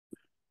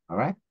All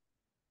right.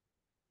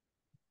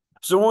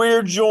 So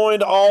we're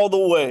joined all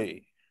the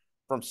way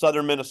from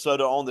southern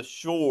Minnesota on the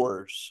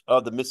shores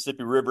of the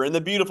Mississippi River in the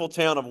beautiful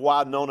town of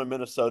Winona,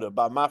 Minnesota,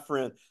 by my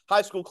friend,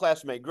 high school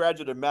classmate,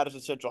 graduate of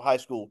Madison Central High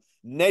School,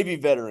 Navy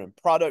veteran,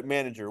 product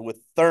manager with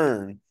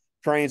Thern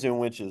Cranes and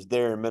Winches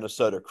there in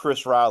Minnesota,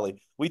 Chris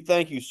Reilly. We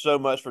thank you so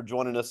much for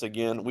joining us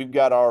again. We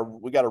got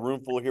a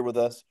room full here with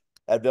us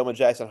at Velma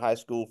Jackson High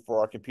School for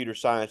our computer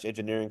science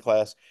engineering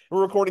class.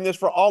 We're recording this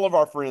for all of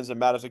our friends in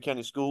Madison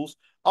County schools,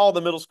 all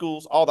the middle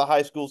schools, all the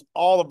high schools,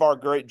 all of our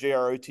great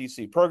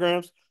JROTC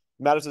programs.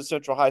 Madison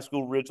Central High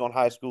School, Ridgeland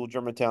High School,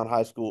 Germantown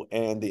High School,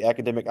 and the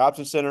Academic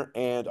Options Center,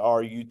 and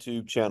our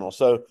YouTube channel.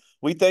 So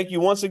we thank you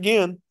once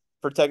again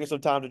for taking some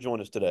time to join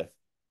us today.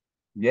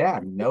 Yeah,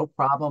 no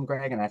problem,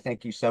 Greg. And I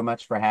thank you so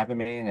much for having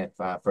me. And if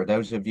for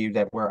those of you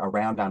that were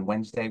around on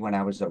Wednesday when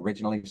I was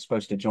originally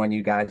supposed to join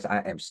you guys, I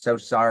am so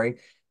sorry.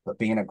 But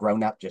being a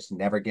grown up just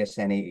never gets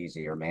any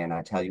easier, man.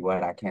 I tell you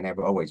what, I can't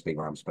ever always be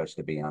where I'm supposed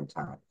to be on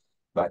time.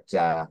 But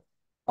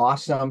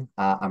awesome.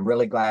 I'm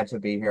really glad to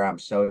be here. I'm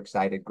so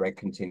excited. Greg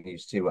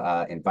continues to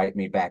invite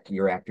me back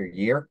year after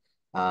year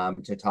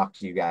to talk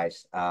to you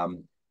guys.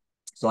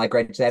 So, like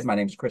Greg said, my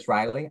name is Chris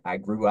Reilly. I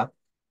grew up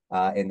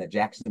in the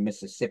Jackson,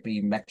 Mississippi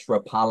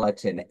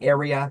metropolitan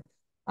area.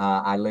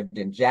 I lived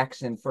in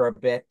Jackson for a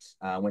bit,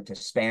 went to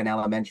Span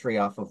Elementary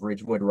off of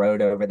Ridgewood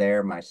Road over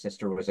there. My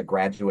sister was a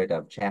graduate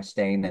of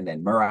Chastain and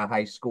then Murrah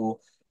High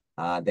School.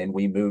 Then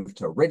we moved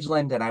to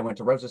Ridgeland, and I went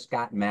to Rosa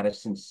Scott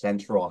Madison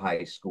Central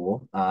High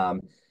School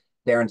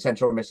there in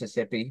Central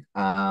Mississippi.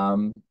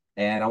 And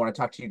I want to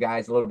talk to you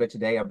guys a little bit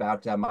today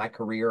about my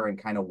career and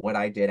kind of what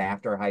I did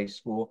after high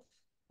school.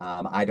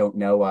 I don't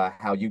know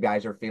how you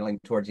guys are feeling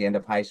towards the end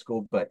of high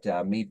school, but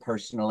me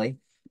personally,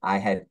 I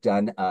had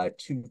done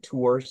 2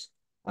 tours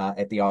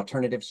at the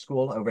alternative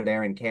school over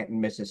there in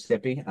Canton,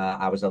 Mississippi.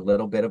 I was a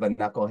little bit of a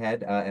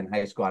knucklehead in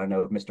high school. I don't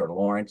know if Mr.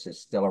 Lawrence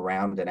is still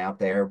around and out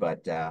there,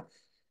 but I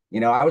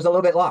was a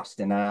little bit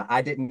lost, and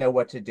I didn't know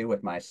what to do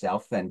with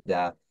myself. And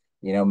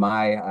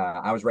my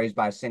I was raised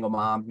by a single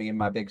mom. Me and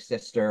my big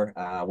sister,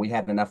 we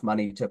had enough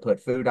money to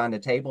put food on the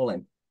table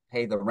and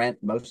pay the rent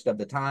most of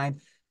the time.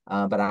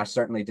 But I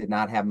certainly did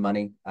not have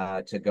money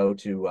to go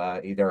to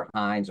either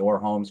Hines or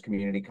Holmes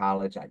Community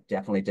College. I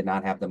definitely did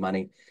not have the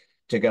money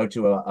to go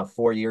to a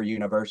 4-year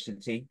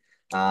university.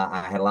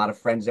 I had a lot of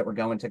friends that were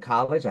going to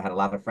college. I had a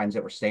lot of friends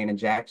that were staying in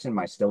Jackson.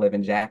 I still live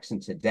in Jackson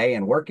today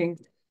and working.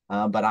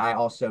 But I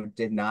also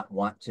did not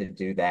want to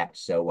do that.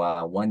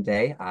 So one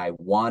day I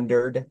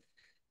wandered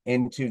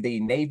into the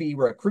Navy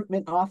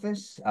recruitment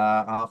office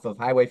off of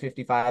Highway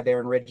 55 there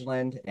in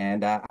Ridgeland.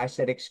 And I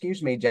said,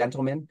 "Excuse me,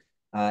 gentlemen,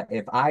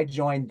 if I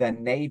join the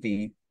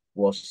Navy,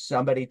 will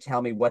somebody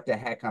tell me what the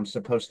heck I'm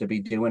supposed to be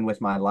doing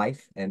with my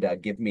life and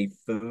give me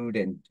food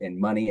and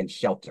money and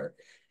shelter?"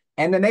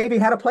 And the Navy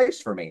had a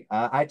place for me.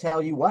 I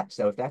tell you what.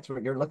 So if that's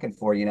what you're looking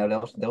for,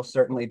 they'll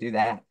certainly do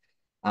that.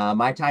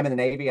 My time in the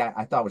Navy,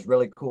 I thought was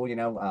really cool.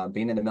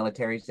 Being in the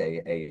military is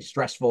a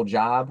stressful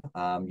job.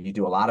 You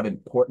do a lot of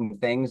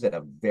important things at a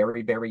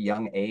very, very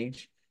young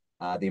age.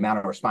 The amount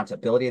of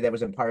responsibility that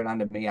was imparted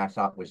onto me, I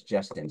thought was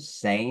just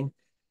insane.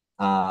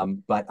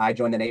 But I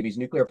joined the Navy's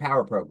nuclear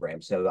power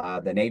program.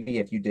 So the Navy,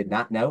 if you did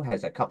not know,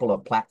 has a couple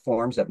of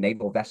platforms of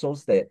naval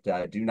vessels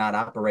that do not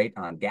operate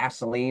on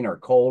gasoline or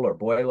coal or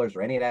boilers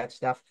or any of that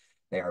stuff.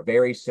 They are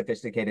very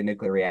sophisticated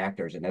nuclear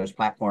reactors, and those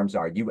platforms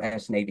are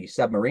U.S. Navy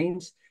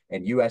submarines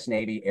and U.S.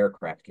 Navy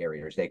aircraft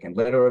carriers. They can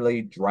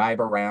literally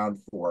drive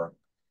around for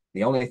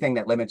the only thing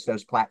that limits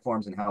those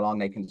platforms and how long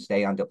they can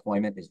stay on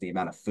deployment is the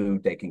amount of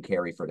food they can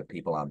carry for the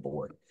people on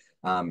board.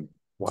 Wow.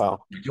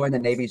 I joined the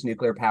Navy's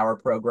nuclear power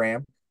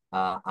program.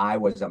 I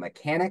was a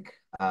mechanic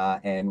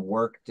and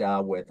worked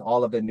with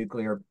all of the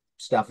nuclear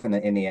stuff in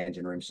the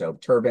engine room. So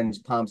turbines,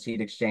 pumps,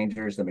 heat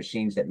exchangers, the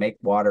machines that make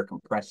water,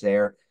 compress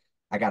air.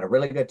 I got a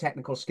really good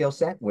technical skill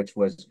set, which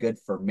was good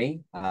for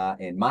me.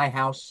 In my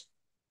house,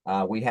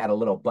 we had a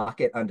little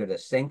bucket under the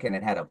sink and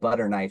it had a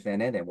butter knife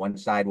in it. And one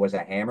side was a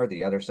hammer,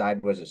 the other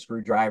side was a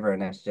screwdriver.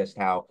 And that's just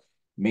how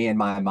me and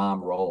my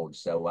mom rolled.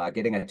 So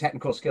getting a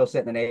technical skill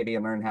set in the Navy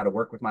and learning how to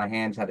work with my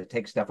hands, how to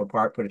take stuff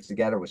apart, put it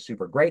together was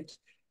super great.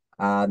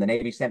 The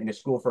Navy sent me to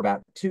school for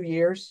about 2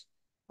 years,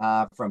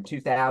 from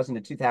 2000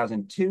 to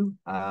 2002.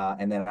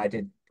 And then I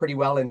did pretty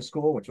well in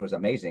school, which was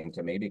amazing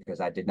to me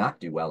because I did not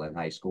do well in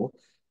high school.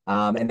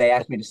 And they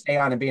asked me to stay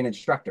on and be an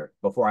instructor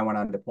before I went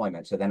on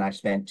deployment. So then I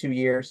spent 2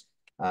 years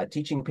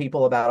teaching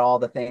people about all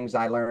the things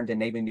I learned in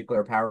Navy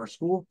nuclear power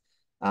school.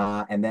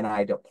 And then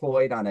I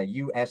deployed on a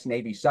U.S.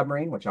 Navy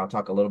submarine, which I'll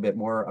talk a little bit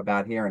more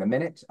about here in a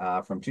minute,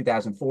 from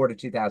 2004 to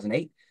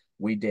 2008.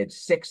 We did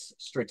 6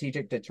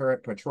 strategic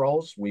deterrent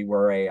patrols. We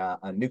were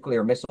a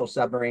nuclear missile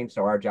submarine.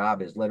 So our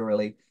job is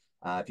literally,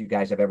 if you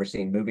guys have ever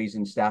seen movies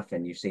and stuff,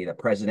 and you see the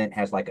president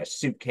has like a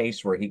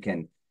suitcase where he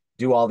can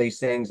do all these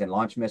things and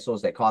launch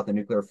missiles. They call it the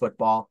nuclear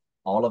football.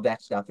 All of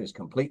that stuff is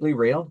completely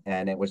real.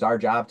 And it was our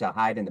job to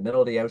hide in the middle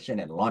of the ocean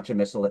and launch a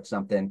missile at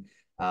something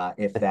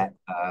if that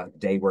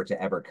day were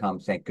to ever come.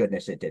 Thank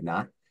goodness it did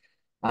not.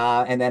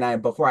 And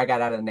then before I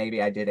got out of the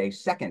Navy, I did a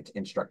second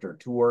instructor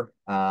tour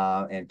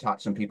and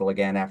taught some people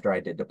again after I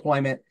did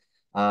deployment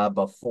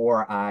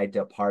before I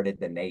departed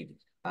the Navy.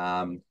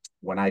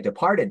 When I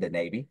departed the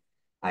Navy,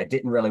 I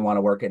didn't really want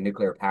to work in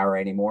nuclear power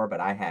anymore,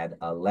 but I had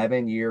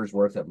 11 years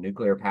worth of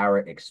nuclear power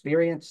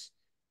experience.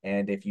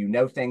 And if you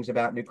know things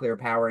about nuclear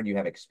power and you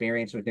have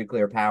experience with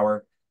nuclear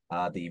power,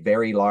 the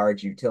very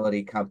large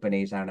utility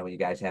companies, I don't know what you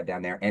guys have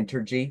down there,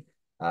 Entergy,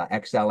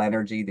 Xcel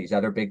Energy, these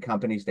other big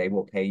companies, they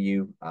will pay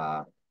you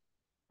a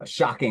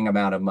shocking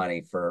amount of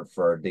money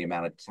for the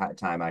amount of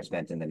time I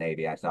spent in the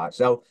Navy, I thought.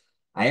 So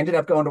I ended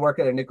up going to work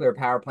at a nuclear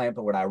power plant,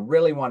 but what I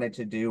really wanted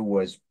to do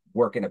was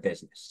work in a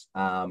business.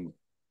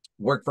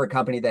 Work for a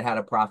company that had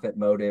a profit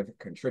motive,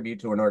 contribute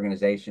to an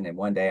organization, and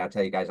one day I'll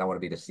tell you guys I want to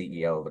be the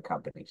CEO of a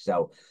company.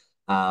 So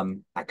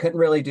I couldn't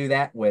really do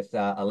that with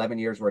 11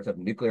 years worth of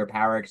nuclear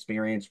power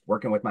experience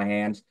working with my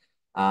hands.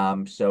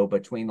 So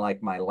between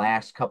like my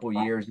last couple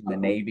years in the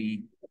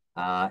Navy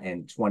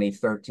in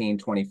 2013,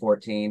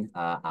 2014,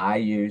 I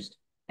used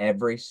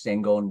every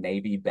single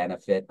Navy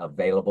benefit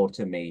available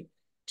to me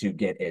to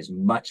get as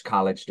much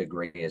college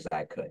degree as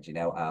I could.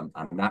 I'm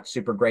not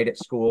super great at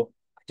school.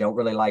 I don't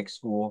really like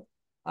school.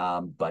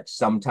 But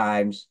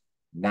sometimes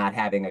not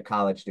having a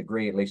college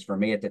degree, at least for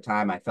me at the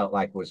time, I felt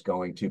like was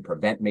going to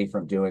prevent me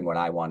from doing what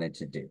I wanted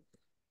to do.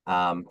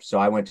 So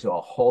I went to a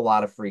whole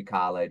lot of free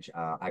college.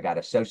 I got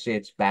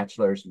associates,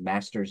 bachelor's,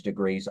 master's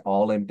degrees,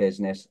 all in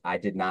business. I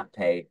did not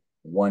pay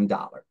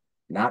 $1,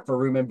 not for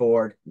room and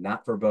board,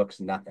 not for books,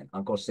 nothing.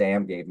 Uncle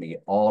Sam gave me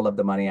all of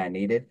the money I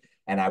needed.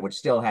 And I would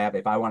still have,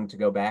 if I wanted to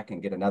go back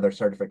and get another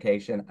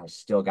certification, I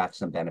still got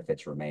some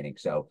benefits remaining.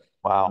 So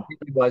Wow.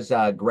 it was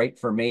great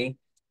for me.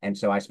 And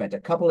so I spent a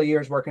couple of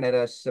years working at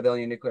a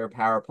civilian nuclear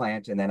power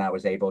plant, and then I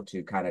was able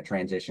to kind of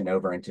transition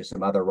over into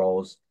some other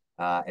roles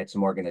at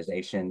some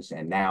organizations.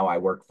 And now I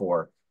work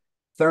for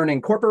Thern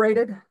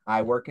Incorporated.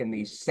 I work in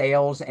the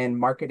sales and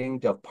marketing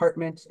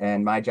department,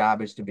 and my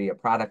job is to be a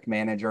product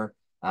manager.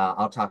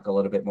 I'll talk a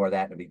little bit more of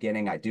that in the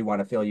beginning. I do want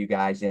to fill you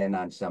guys in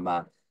on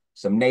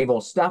some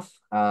naval stuff.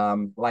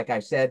 Like I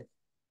said,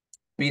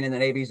 being in the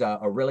Navy is a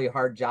really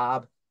hard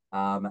job.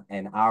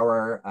 In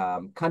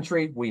our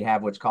country, we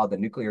have what's called the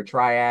nuclear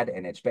triad,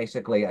 and it's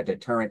basically a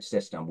deterrent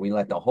system. We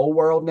let the whole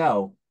world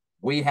know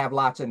we have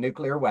lots of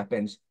nuclear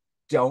weapons.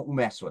 Don't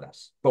mess with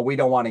us, but we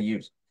don't want to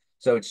use them.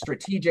 So it's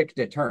strategic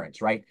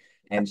deterrence, right?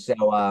 And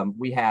so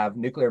we have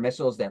nuclear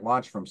missiles that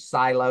launch from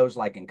silos,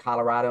 like in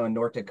Colorado and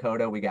North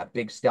Dakota. We got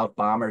big stealth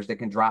bombers that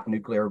can drop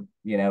nuclear,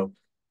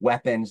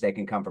 weapons. They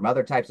can come from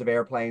other types of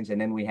airplanes. And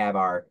then we have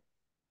our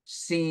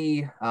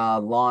sea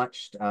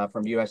launched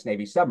from U.S.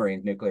 Navy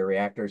submarine nuclear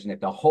reactors. And if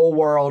the whole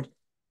world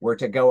were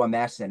to go a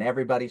mess and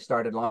everybody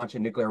started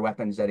launching nuclear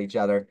weapons at each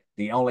other,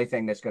 the only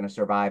thing that's going to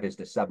survive is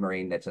the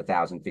submarine that's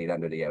 1,000 feet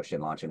under the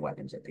ocean launching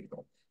weapons at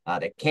people.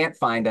 They can't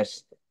find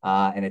us.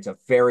 And it's a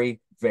very,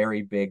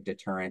 very big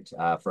deterrent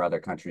for other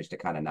countries to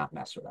kind of not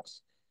mess with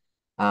us.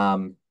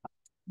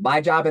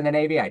 My job in the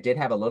Navy, I did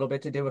have a little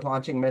bit to do with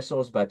launching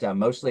missiles, but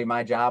mostly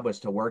my job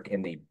was to work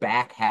in the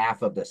back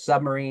half of the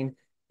submarine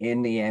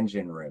in the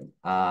engine room.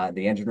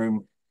 The engine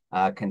room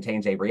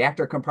contains a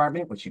reactor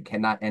compartment, which you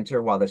cannot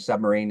enter while the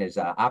submarine is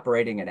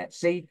operating and at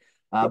sea.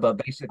 But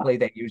basically,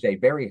 they use a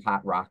very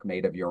hot rock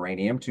made of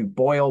uranium to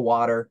boil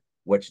water,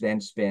 which then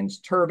spins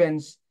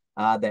turbines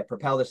that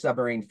propel the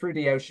submarine through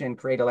the ocean,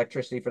 create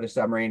electricity for the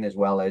submarine, as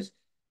well as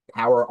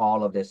power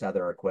all of this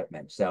other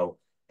equipment. So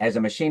as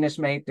a machinist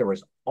mate, there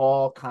was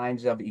all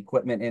kinds of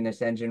equipment in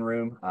this engine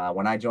room.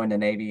 When I joined the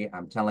Navy,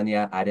 I'm telling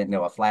you, I didn't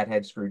know a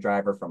flathead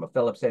screwdriver from a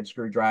Phillips head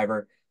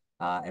screwdriver.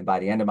 And by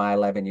the end of my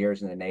 11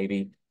 years in the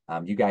Navy,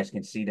 you guys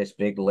can see this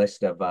big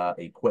list of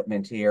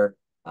equipment here.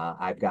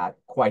 I've got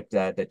quite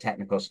the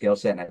technical skill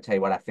set. And I tell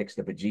you what, I fixed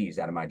the bejeez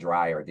out of my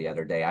dryer the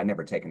other day. I've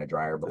never taken a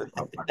dryer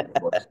before.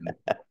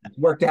 It's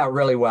worked out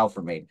really well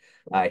for me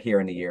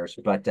here in the years.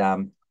 But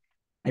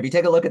if you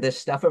take a look at this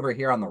stuff over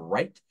here on the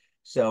right,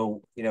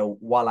 so,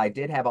 while I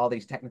did have all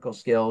these technical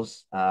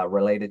skills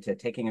related to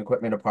taking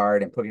equipment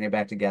apart and putting it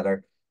back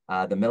together,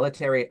 the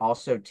military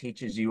also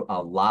teaches you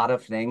a lot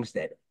of things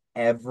that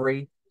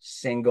every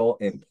single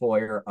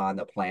employer on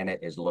the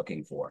planet is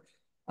looking for.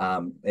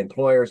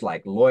 Employers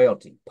like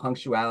loyalty,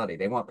 punctuality.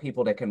 They want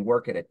people that can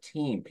work at a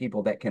team,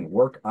 people that can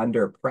work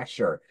under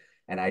pressure.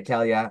 And I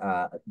tell you,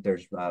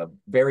 there's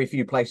very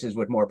few places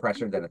with more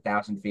pressure than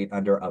 1,000 feet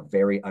under a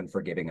very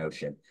unforgiving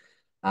ocean.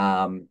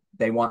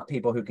 They want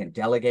people who can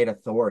delegate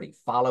authority,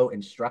 follow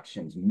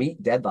instructions,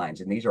 meet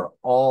deadlines. And these are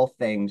all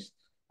things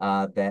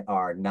that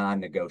are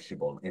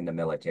non-negotiable in the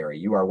military.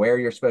 You are where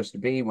you're supposed to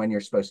be, when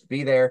you're supposed to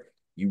be there.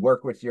 You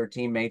work with your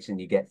teammates and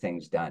you get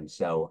things done.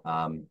 So,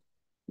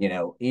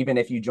 even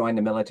if you join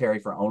the military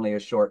for only a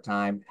short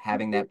time,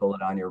 having that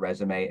bullet on your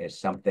resume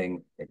is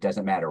something, it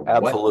doesn't matter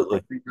what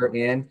Absolutely. you're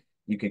in.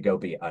 You could go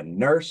be a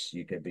nurse,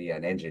 you could be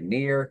an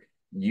engineer,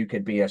 you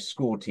could be a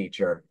school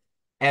teacher.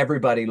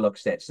 Everybody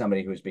looks at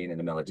somebody who's been in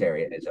the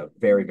military as a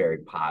very, very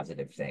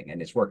positive thing.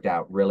 And it's worked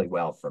out really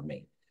well for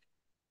me.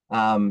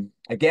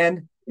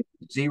 Again,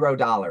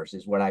 $0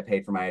 is what I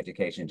paid for my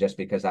education just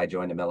because I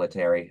joined the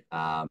military.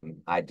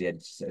 I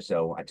did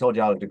so. I told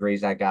you all the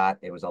degrees I got.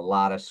 It was a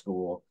lot of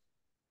school.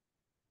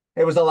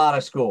 It was a lot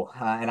of school,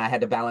 and I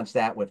had to balance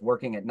that with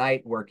working at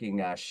night,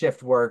 working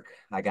shift work.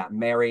 I got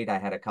married. I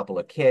had a couple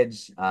of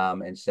kids,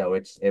 and so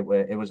it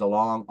was a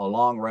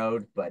long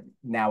road, but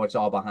now it's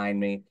all behind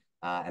me,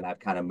 and I've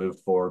kind of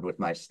moved forward with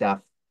my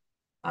stuff.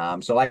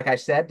 So, like I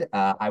said,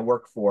 I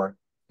work for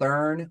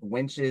Thern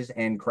Winches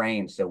and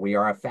Cranes. So we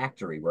are a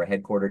factory. We're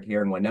headquartered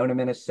here in Winona,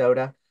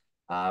 Minnesota.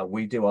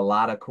 We do a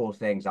lot of cool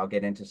things. I'll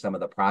get into some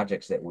of the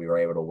projects that we were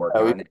able to work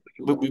Uh, on.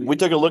 we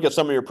took a look at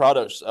some of your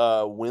products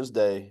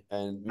Wednesday,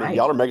 and man,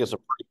 y'all Nice. are making some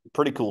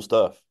pretty cool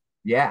stuff.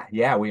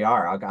 Yeah, we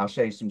are. I'll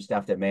show you some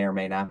stuff that may or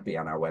may not be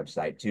on our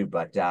website too.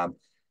 But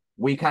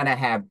we kind of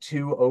have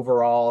two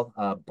overall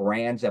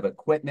brands of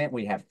equipment.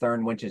 We have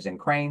Thern winches and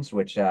cranes,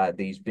 which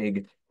these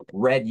big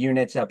red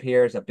units up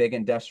here is a big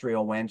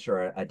industrial winch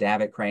or a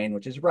davit crane,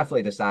 which is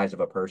roughly the size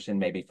of a person,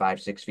 maybe 5,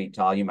 6 feet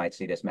tall. You might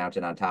see this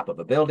mounted on top of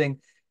a building.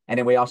 And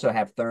then we also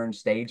have Thern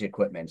stage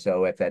equipment.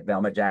 So if at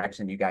Velma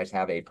Jackson you guys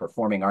have a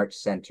performing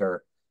arts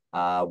center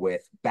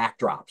with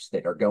backdrops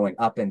that are going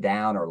up and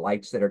down or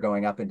lights that are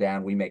going up and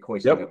down. We make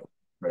hoisting Yep.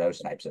 for those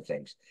types of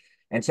things.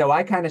 And so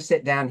I kind of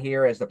sit down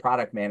here as the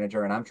product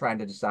manager and I'm trying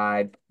to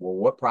decide, well,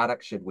 what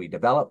products should we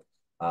develop?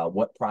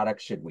 What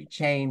products should we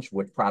change?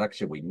 What products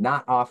should we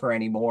not offer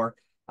anymore?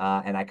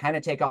 And I kind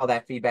of take all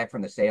that feedback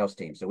from the sales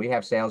team. So we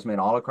have salesmen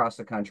all across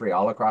the country,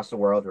 all across the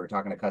world who are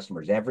talking to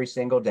customers every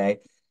single day.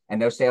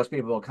 And those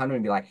salespeople will come to me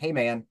and be like, hey,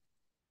 man,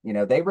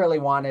 they really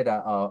wanted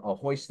a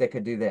hoist that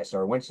could do this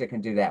or a winch that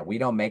can do that. We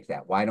don't make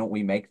that. Why don't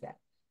we make that?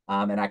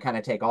 And I kind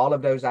of take all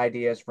of those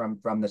ideas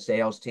from the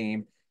sales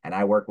team and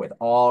I work with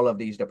all of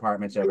these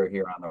departments over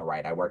here on the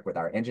right. I work with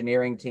our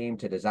engineering team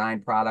to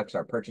design products,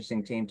 our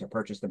purchasing team to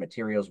purchase the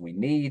materials we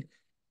need,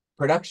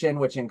 production,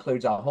 which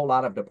includes a whole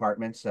lot of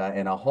departments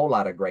and a whole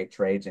lot of great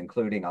trades,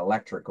 including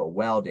electrical,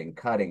 welding,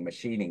 cutting,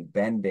 machining,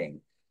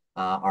 bending.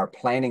 Our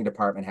planning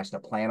department has to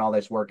plan all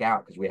this work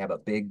out because we have a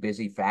big,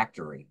 busy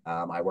factory.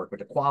 I work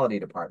with the quality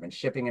department,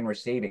 shipping and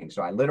receiving.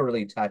 So I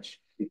literally touch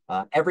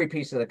every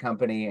piece of the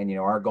company. And,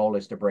 our goal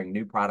is to bring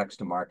new products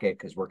to market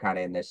because we're kind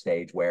of in this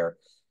stage where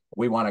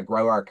we want to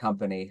grow our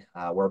company.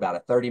 We're about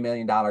a $30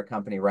 million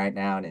company right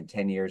now. And in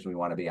 10 years, we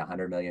want to be a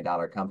 $100 million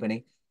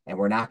company. And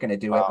we're not going to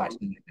do it by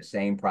selling the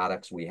same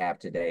products we have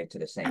today to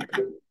the same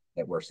people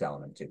that we're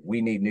selling them to.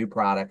 We need new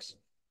products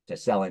to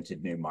sell into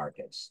new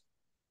markets.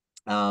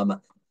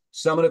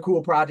 Some of the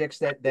cool projects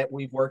that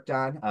we've worked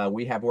on,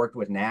 we have worked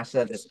with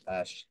NASA. This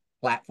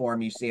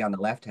platform you see on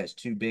the left has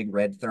two big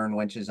red Thern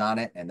winches on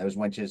it, and those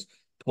winches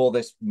pull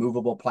this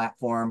movable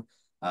platform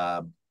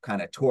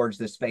kind of towards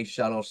the space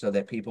shuttle so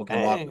that people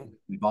can walk. Dang.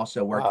 We've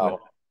also worked with Wow.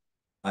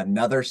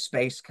 another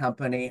space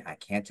company. I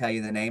can't tell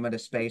you the name of the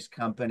space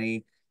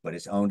company, but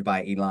it's owned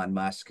by Elon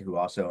Musk, who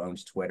also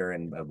owns Twitter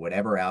and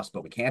whatever else.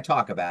 But we can't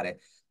talk about it.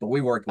 But we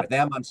worked with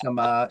them on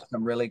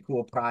some really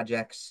cool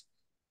projects.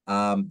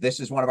 This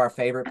is one of our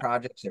favorite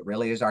projects. It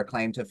really is our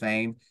claim to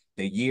fame.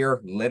 The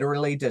year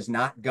literally does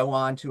not go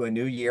on to a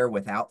new year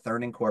without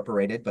Thern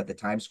Incorporated, but the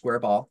Times Square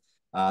ball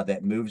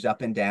that moves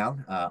up and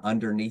down.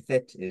 Underneath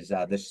it is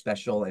this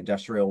special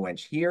industrial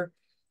winch here.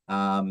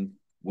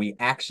 We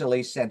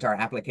actually sent our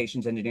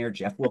applications engineer,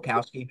 Jeff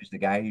Wilkowski, who's the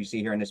guy you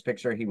see here in this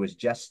picture. He was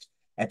just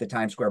at the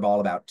Times Square ball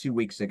about 2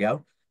 weeks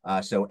ago.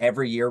 So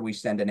every year we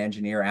send an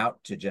engineer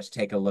out to just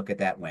take a look at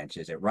that winch.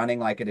 Is it running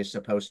like it is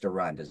supposed to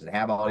run? Does it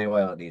have all the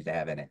oil it needs to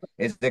have in it?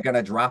 Is it going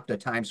to drop the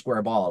Times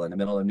Square ball in the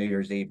middle of New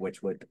Year's Eve,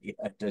 which would be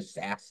a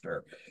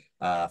disaster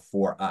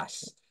for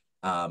us?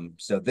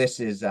 So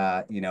this is,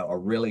 a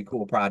really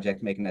cool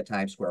project, making the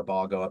Times Square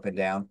ball go up and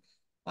down.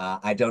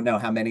 I don't know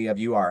how many of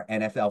you are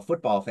NFL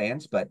football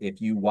fans, but if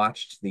you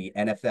watched the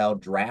NFL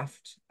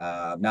draft,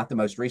 not the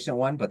most recent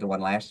one, but the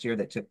one last year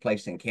that took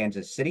place in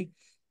Kansas City,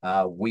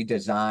 we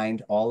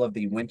designed all of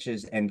the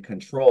winches and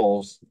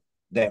controls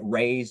that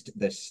raised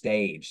the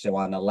stage. So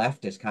on the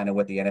left is kind of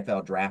what the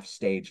NFL draft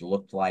stage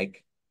looked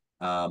like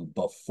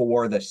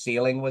before the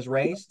ceiling was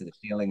raised. The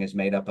ceiling is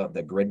made up of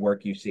the grid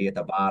work you see at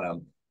the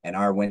bottom, and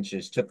our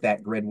winches took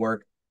that grid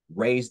work,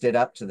 raised it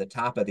up to the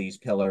top of these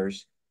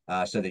pillars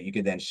so that you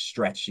could then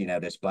stretch,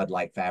 this Bud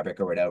Light fabric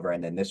or whatever.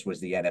 And then this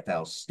was the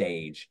NFL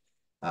stage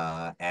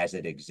as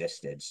it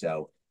existed.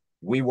 So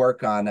we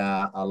work on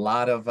a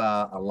lot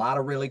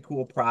of really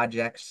cool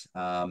projects.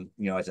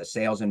 As a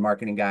sales and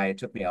marketing guy, it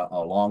took me a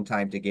long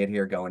time to get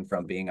here, going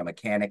from being a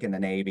mechanic in the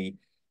Navy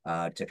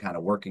to kind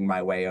of working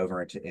my way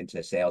over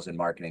into sales and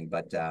marketing.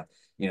 But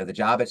the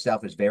job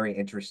itself is very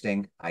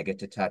interesting. I get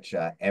to touch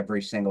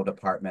every single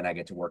department. I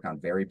get to work on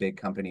very big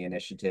company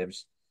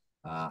initiatives.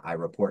 I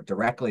report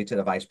directly to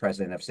the vice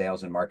president of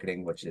sales and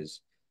marketing, which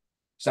is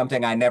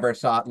something I never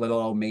thought little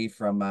old me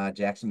from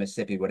Jackson,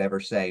 Mississippi would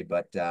ever say,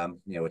 but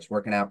it's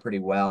working out pretty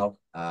well.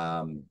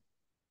 And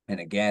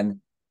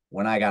again,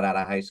 when I got out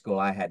of high school,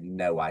 I had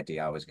no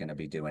idea I was going to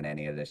be doing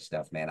any of this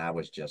stuff, man. I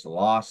was just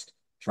lost,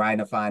 trying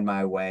to find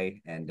my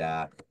way. And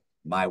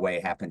my way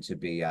happened to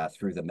be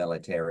through the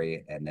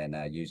military, and then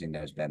using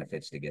those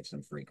benefits to get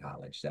some free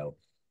college. So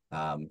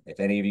if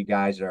any of you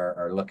guys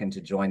are looking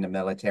to join the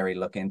military,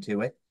 look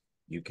into it.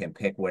 You can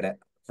pick what it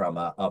from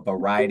a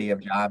variety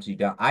of jobs. You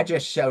don't. I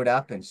just showed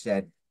up and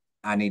said,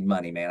 I need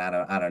money, man.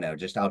 I don't know.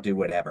 Just I'll do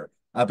whatever.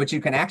 But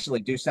you can actually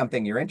do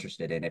something you're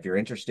interested in. If you're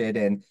interested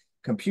in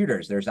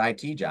computers, there's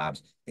IT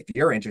jobs. If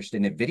you're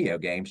interested in video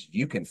games,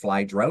 you can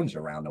fly drones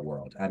around the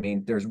world. I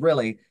mean, there's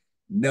really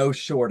no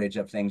shortage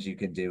of things you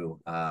can do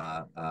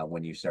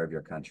when you serve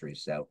your country.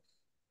 So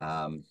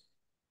um,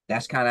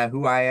 that's kind of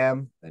who I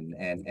am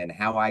and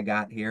how I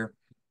got here.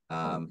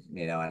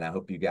 And I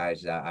hope you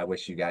guys. I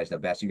wish you guys the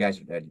best. You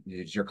guys,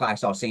 is your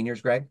class all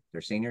seniors, Greg?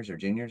 They're seniors or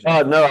juniors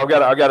or No,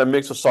 I got a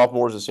mix of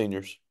sophomores and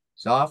seniors.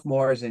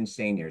 sophomores and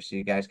seniors? So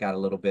you guys got a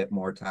little bit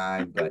more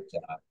time, but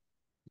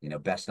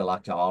best of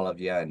luck to all of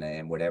you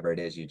and whatever it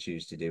is you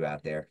choose to do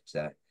out there.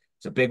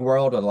 It's a big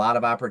world with a lot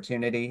of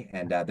opportunity,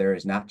 and there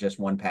is not just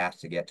one path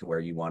to get to where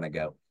you want to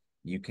go.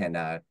 You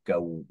can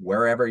go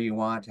wherever you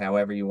want,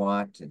 however you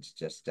want. It's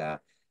just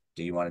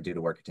do you want to do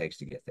the work it takes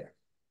to get there?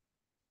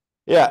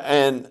 Yeah,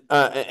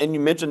 and you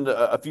mentioned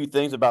a few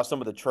things about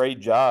some of the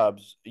trade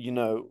jobs.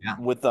 Yeah.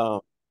 With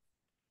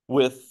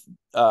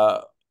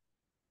uh,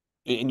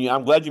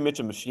 I'm glad you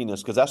mentioned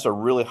machinists because that's a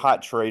really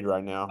hot trade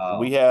right now. Oh,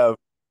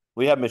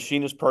 We have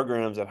machinist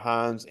programs at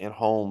Hines and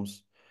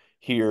Holmes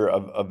here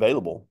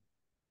available.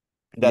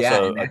 That's yeah,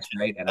 a, and a that's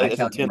great. And I it's a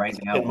tell you 10 right it's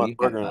a now, 10-month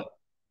we have program.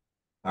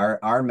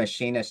 our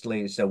machinist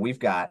lead. So we've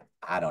got,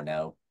 I don't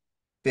know,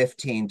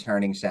 15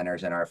 turning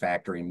centers in our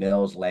factory,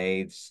 mills,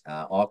 lathes,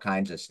 all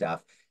kinds of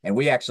stuff. And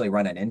we actually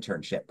run an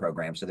internship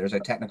program. So there's a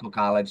technical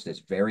college that's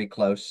very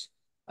close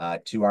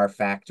to our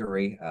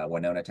factory,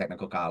 Winona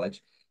Technical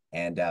College.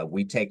 And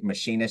we take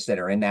machinists that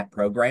are in that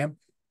program.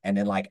 And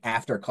then, like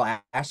after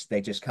class,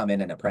 they just come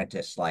in and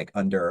apprentice like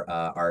under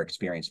our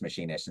experienced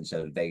machinists. And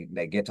so they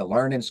get to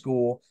learn in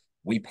school.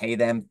 We pay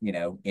them,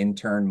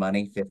 intern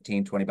money,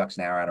 15, $20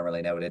 an hour. I don't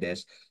really know what it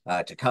is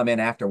to come in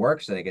after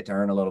work. So they get to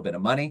earn a little bit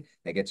of money.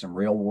 They get some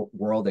real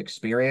world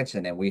experience.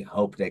 And then we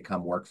hope they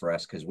come work for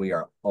us because we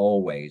are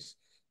always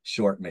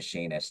short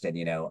machinists. And,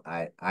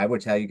 I would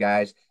tell you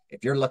guys,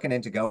 if you're looking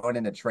into going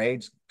into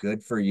trades,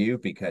 good for you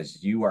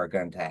because you are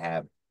going to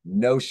have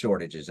no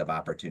shortages of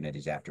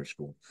opportunities after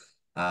school.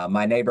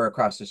 My neighbor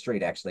across the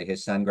street, actually,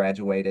 his son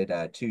graduated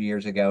 2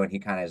 years ago, and he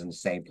kind of is in the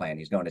same plan.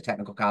 He's going to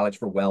technical college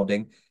for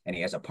welding, and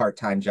he has a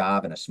part-time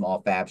job in a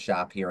small fab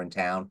shop here in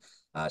town.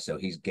 So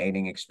he's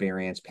gaining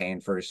experience,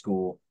 paying for his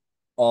school,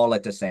 all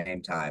at the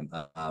same time.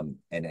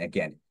 And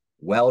again,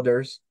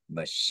 welders,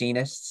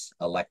 machinists,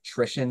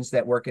 electricians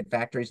that work at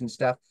factories and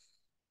stuff,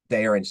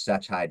 they are in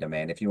such high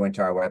demand. If you went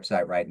to our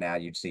website right now,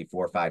 you'd see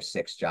 4, 5,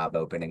 6 job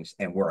openings,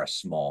 and we're a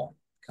small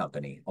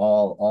company,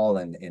 all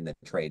in the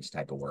trades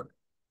type of work.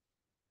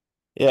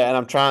 Yeah, and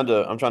I'm trying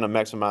to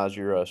maximize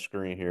your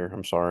screen here.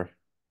 I'm sorry.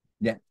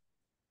 Yeah,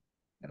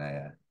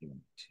 and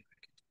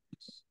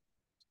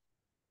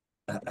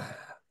uh,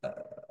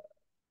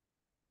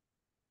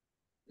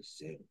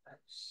 Zoom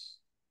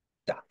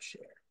stop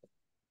share.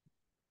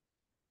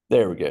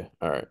 There we go.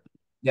 All right.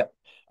 Yep.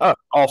 Oh,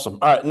 awesome.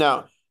 All right.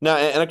 Now,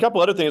 and a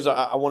couple other things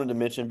I wanted to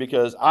mention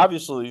because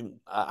obviously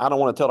I don't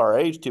want to tell our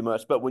age too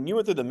much, but when you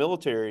went through the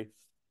military,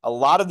 a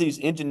lot of these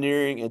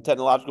engineering and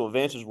technological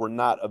advances were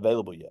not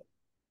available yet.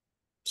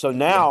 So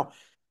Yeah.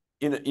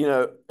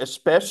 now,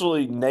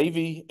 especially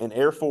Navy and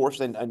Air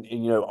Force and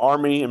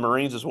Army and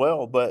Marines as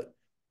well, but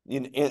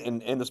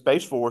in the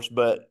Space Force,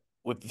 but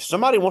if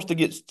somebody wants to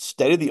get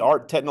state of the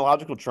art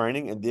technological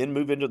training and then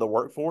move into the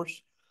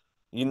workforce,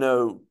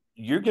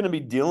 you're going to be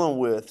dealing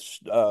with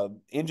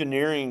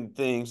engineering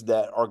things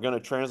that are going to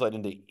translate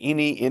into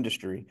any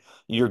industry.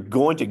 You're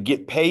going to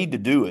get paid to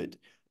do it.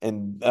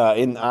 And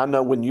I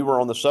know when you were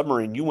on the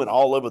submarine, you went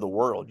all over the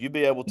world. You'd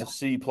be able to Yeah.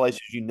 see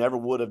places you never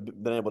would have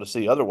been able to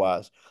see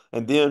otherwise.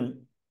 And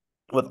then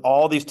with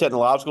all these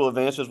technological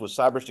advances with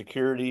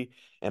cybersecurity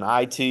and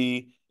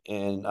IT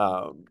and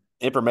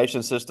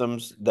information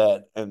systems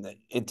that and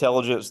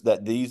intelligence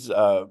that these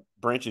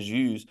branches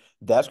use,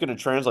 that's going to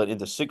translate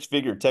into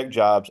six-figure tech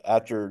jobs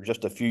after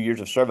just a few years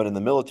of serving in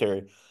the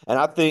military. And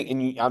I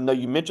think, I know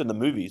you mentioned the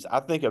movies. I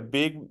think a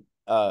big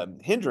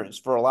hindrance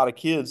for a lot of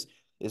kids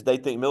is they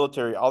think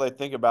military. All they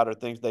think about are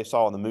things they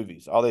saw in the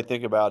movies. All they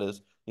think about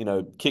is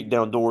kick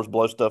down doors,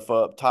 blow stuff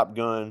up, Top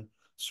Gun,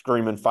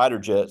 screaming fighter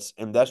jets,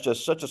 and that's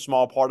just such a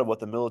small part of what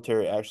the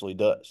military actually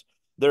does.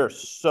 There are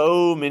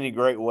so many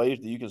great ways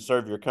that you can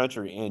serve your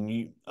country,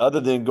 and other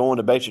than going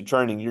to basic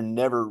training, you're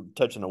never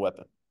touching a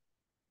weapon.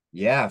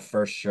 Yeah,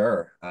 for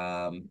sure.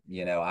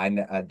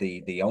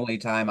 The only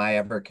time I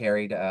ever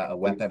carried a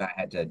weapon, I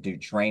had to do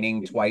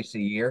training twice a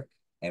year,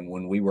 and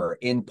when we were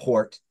in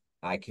port,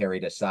 I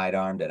carried a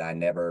sidearm that I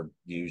never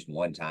used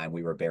one time.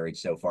 We were buried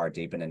so far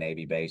deep in a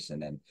Navy base, and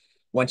then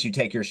once you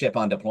take your ship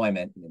on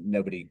deployment,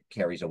 nobody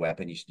carries a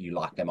weapon. You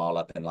lock them all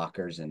up in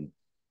lockers, and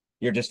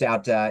you're just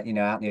out, out in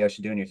the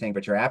ocean doing your thing.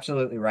 But you're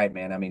absolutely right,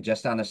 man. I mean,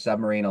 just on a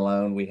submarine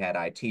alone, we had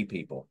IT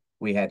people,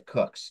 we had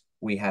cooks,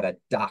 we had a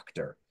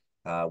doctor.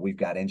 We've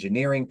got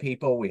engineering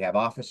people, we have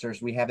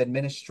officers, we have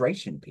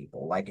administration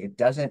people. Like it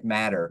doesn't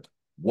matter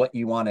what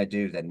you want to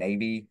do, the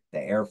Navy, the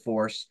Air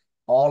Force,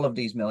 all of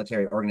these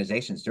military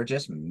organizations, they're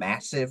just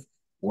massive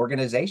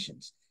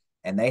organizations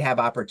and they have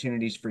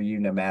opportunities for you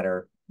no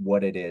matter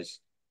what it is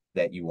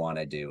that you want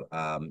to do.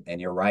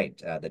 And you're right.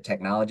 The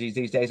technologies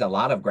these days, a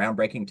lot of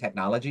groundbreaking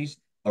technologies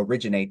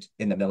originate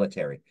in the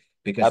military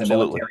because the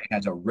Absolutely. military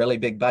has a really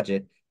big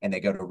budget and they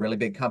go to really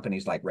big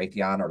companies like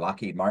Raytheon or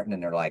Lockheed Martin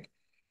and they're like,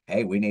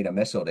 hey, we need a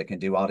missile that can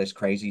do all this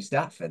crazy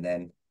stuff. And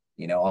then,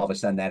 all of a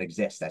sudden that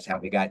exists. That's how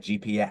we got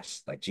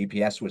GPS. Like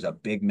GPS was a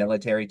big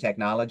military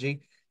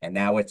technology, and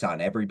now it's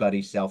on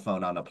everybody's cell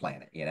phone on the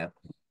planet.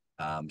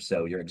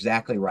 So you're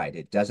exactly right.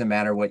 It doesn't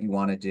matter what you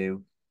want to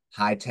do.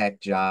 High tech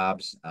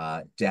jobs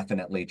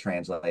definitely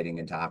translating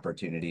into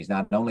opportunities,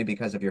 not only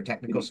because of your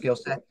technical skill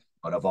set,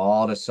 but of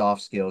all the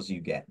soft skills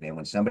you get. Man,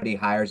 when somebody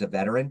hires a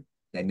veteran,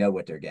 they know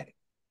what they're getting.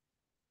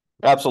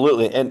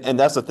 Absolutely. And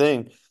that's the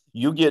thing.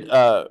 You get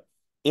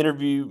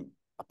interview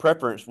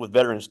preference with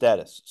veteran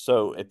status.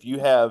 So if you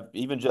have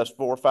even just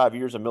 4 or 5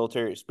 years of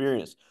military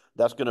experience,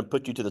 that's going to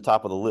put you to the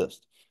top of the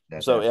list.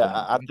 That's So yeah,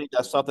 absolutely I right. think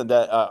that's something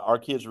that our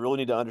kids really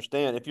need to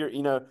understand. If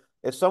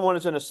if someone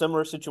is in a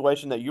similar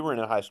situation that you were in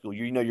high school,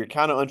 you're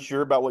kind of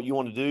unsure about what you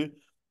want to do.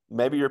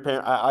 Maybe your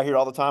parent, I hear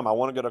all the time, I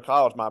want to go to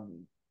college. My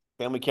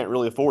family can't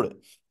really afford it.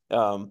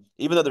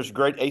 Even though there's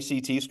great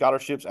ACT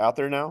scholarships out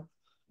there now,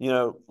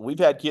 we've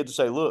had kids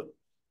say, look,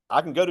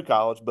 I can go to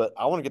college, but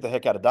I want to get the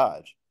heck out of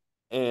Dodge.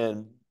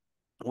 And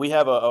we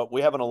have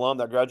an alum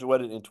that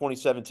graduated in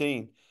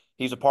 2017.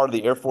 He's a part of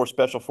the Air Force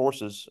Special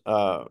Forces,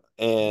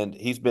 and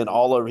he's been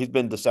all over. He's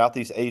been to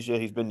Southeast Asia.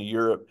 He's been to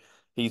Europe.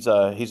 He's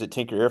at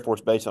Tinker Air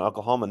Force Base in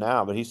Oklahoma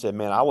now. But he said,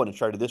 "Man, I wouldn't have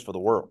traded this for the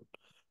world."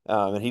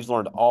 And he's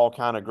learned all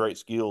kind of great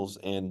skills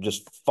and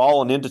just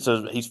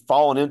he's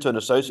fallen into an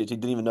associate he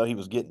didn't even know he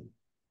was getting.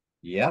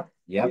 Yep,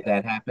 yep,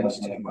 that happens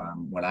too.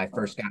 When I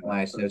first got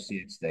my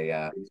associates, they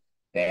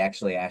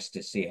actually asked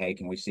to see, hey,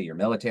 can we see your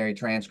military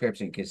transcripts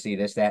and can see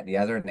this, that, and the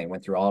other? And they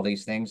went through all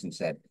these things and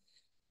said,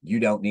 you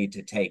don't need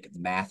to take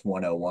Math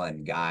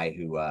 101 guy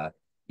who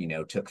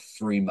took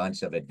 3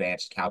 months of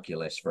advanced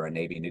calculus for a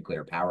Navy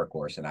nuclear power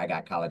course. And I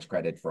got college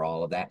credit for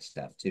all of that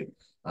stuff too.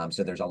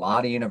 So there's a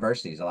lot of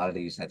universities, a lot of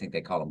these, I think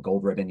they call them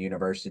gold ribbon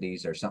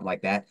universities or something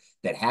like that,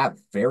 that have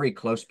very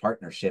close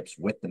partnerships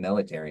with the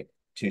military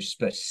to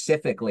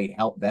specifically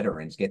help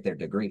veterans get their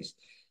degrees.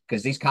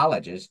 Because these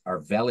colleges are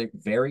very,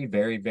 very,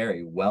 very,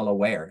 very well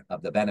aware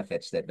of the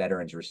benefits that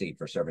veterans receive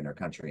for serving their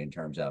country in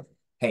terms of,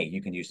 hey,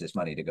 you can use this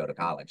money to go to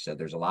college. So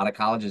there's a lot of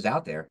colleges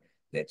out there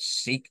that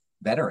seek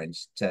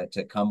veterans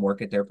to come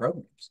work at their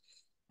programs.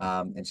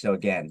 And so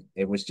again,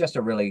 it was just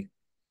a really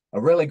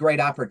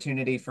great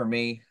opportunity for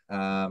me.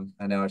 I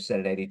know I've said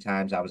it 80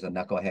 times. I was a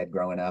knucklehead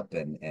growing up,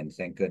 and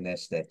thank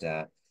goodness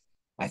that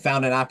I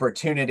found an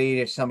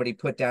opportunity. If somebody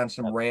put down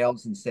some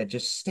rails and said,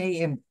 "Just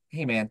stay in,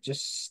 hey man,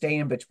 just stay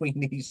in between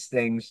these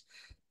things,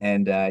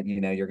 and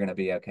you're going to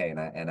be okay."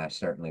 And I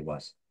certainly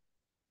was.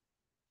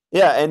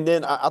 Yeah, and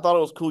then I thought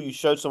it was cool you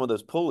showed some of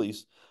those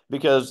pulleys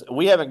because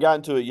we haven't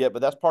gotten to it yet, but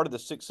that's part of the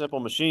six simple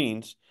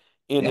machines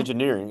in Yeah,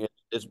 engineering.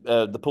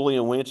 The pulley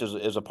and winch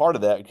is a part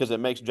of that because it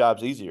makes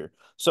jobs easier.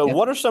 So, yeah.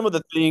 what are some of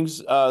the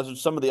things,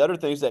 some of the other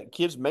things that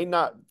kids may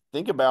not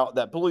think about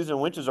that pulleys and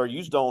winches are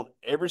used on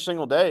every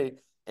single day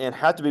and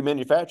have to be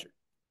manufactured?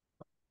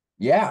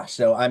 Yeah,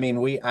 so I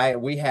mean, we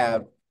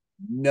have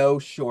no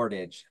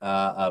shortage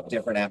of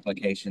different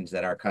applications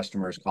that our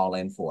customers call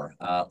in for.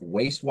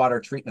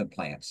 Wastewater treatment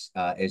plants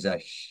is a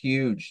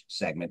huge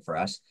segment for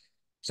us.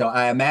 So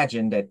I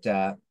imagine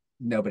that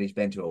nobody's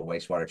been to a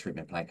wastewater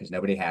treatment plant because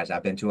nobody has.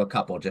 I've been to a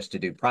couple just to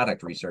do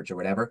product research or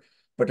whatever.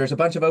 But there's a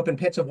bunch of open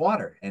pits of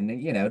water, and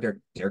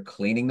they're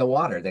cleaning the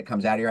water that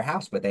comes out of your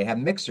house. But they have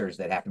mixers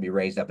that have to be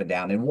raised up and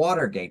down, and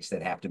water gates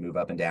that have to move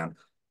up and down.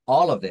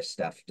 All of this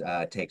stuff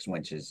takes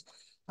winches.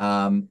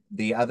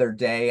 The other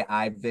day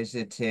I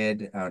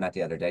visited, oh, not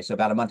the other day. So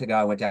about a month ago,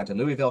 I went down to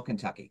Louisville,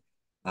 Kentucky.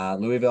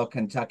 Louisville,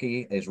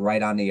 Kentucky is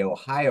right on the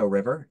Ohio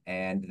River,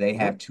 and they Mhm.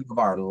 have two of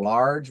our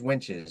large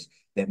winches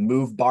that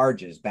move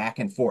barges back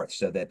and forth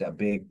so that a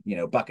big,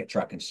 bucket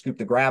truck can scoop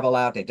the gravel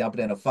out. They dump it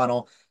in a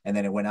funnel, and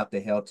then it went up the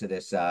hill to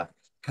this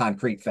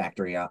concrete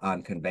factory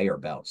on conveyor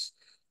belts.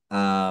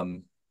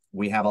 Um,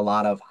 we have a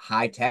lot of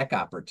high tech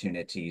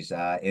opportunities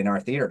in our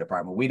theater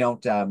department. We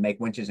don't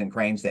make winches and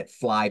cranes that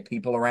fly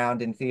people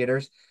around in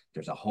theaters.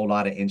 There's a whole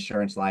lot of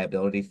insurance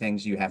liability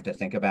things you have to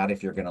think about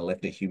if you're going to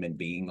lift a human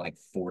being like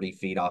 40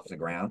 feet off the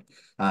ground.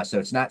 So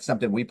it's not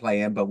something we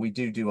play in, but we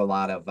do a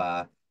lot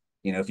of,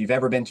 if you've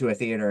ever been to a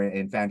theater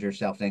and found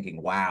yourself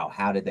thinking, wow,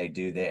 how did they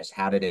do this?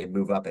 How did it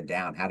move up and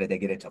down? How did they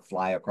get it to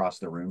fly across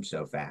the room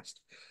so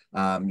fast?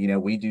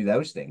 We do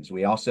those things.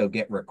 We also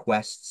get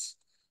requests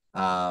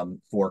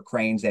for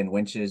cranes and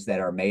winches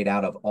that are made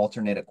out of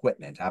alternate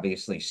equipment.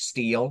 Obviously,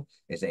 steel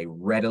is a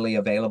readily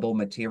available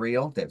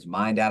material that's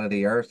mined out of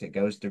the earth. It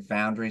goes through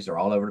foundries or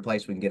all over the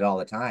place. We can get it all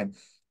the time.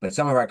 But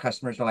some of our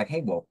customers are like,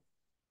 hey, well,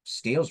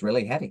 steel's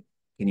really heavy.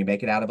 Can you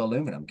make it out of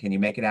aluminum? Can you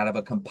make it out of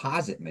a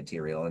composite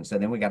material? And so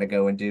then we got to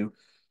go and do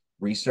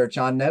research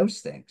on those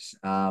things.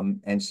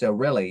 And so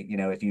really,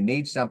 if you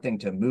need something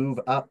to move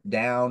up,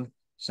 down,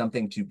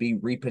 something to be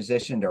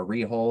repositioned or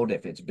rehold,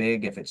 if it's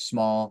big, if it's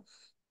small,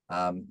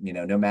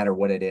 no matter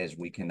what it is,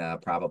 we can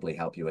probably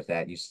help you with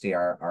that. You see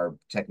our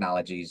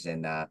technologies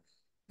in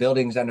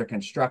buildings under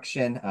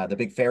construction. The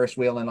big Ferris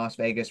wheel in Las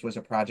Vegas was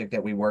a project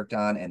that we worked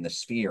on, and the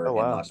Sphere Oh in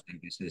wow. Las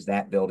Vegas, as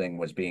that building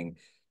was being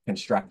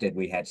constructed,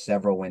 we had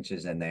several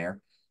winches in there.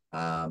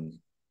 Um,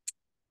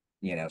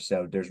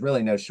 so there's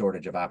really no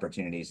shortage of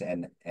opportunities.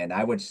 And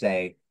I would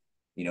say,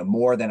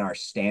 more than our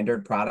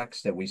standard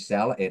products that we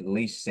sell, at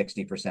least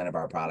 60% of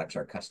our products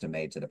are custom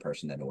made to the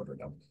person that ordered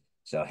them.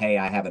 So, hey,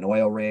 I have an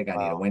oil rig. I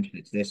need a Wow. winch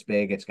that's this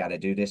big. It's got to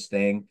do this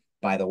thing.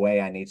 By the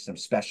way, I need some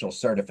special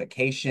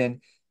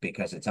certification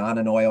because it's on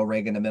an oil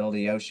rig in the middle of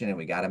the ocean and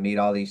we got to meet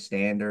all these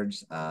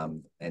standards.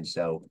 And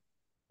so,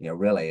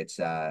 really, it's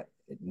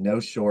no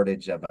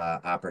shortage of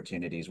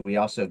opportunities. We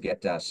also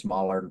get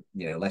smaller,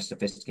 less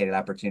sophisticated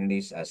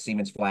opportunities.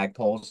 Siemens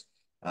flagpoles.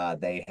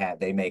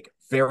 They make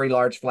very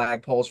large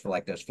flagpoles for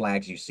like those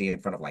flags you see in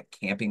front of like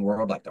Camping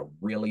World, like the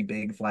really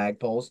big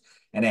flagpoles.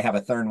 And they have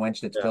a Thern winch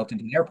that's Yeah. built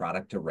into their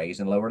product to raise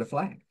and lower the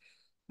flag.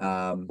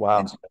 And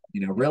Wow. so,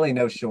 really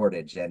no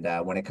shortage. And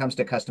when it comes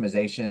to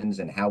customizations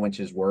and how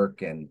winches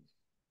work and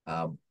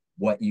um,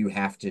 what you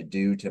have to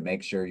do to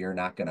make sure you're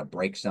not going to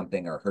break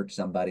something or hurt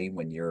somebody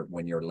when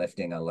you're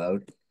lifting a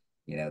load,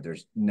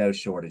 there's no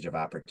shortage of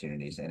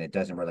opportunities. And it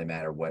doesn't really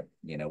matter what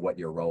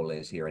your role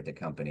is here at the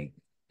company.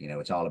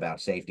 It's all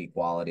about safety,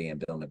 quality,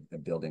 and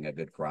building a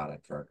good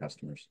product for our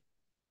customers.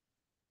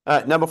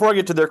 Now, before I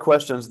get to their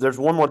questions, there's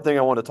one more thing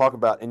I want to talk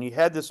about, and you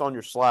had this on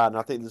your slide, and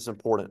I think this is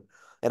important.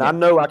 And I Yeah.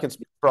 know I can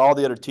speak for all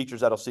the other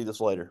teachers that'll see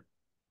this later,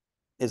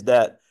 is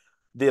that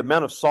the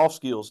amount of soft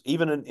skills,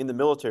 even in the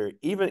military,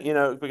 even,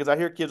 because I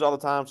hear kids all the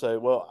time say,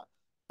 well,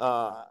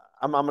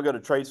 I'm going to go to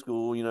trade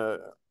school,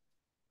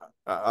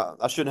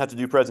 I shouldn't have to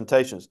do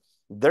presentations.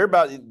 They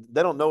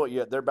don't know it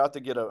yet. They're about to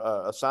get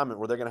a assignment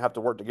where they're going to have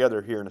to work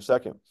together here in a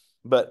second.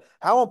 But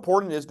how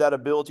important is that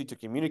ability to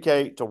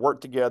communicate, to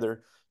work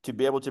together, to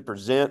be able to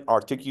present,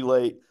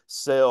 articulate,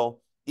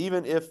 sell,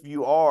 even if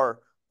you are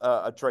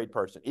a trade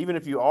person, even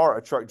if you are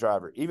a truck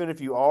driver, even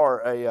if you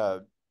are uh,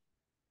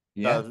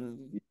 Yeah.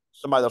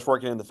 somebody that's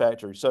working in the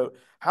factory. So,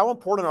 how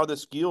important are the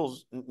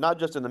skills, not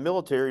just in the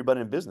military, but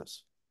in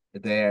business?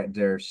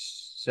 They're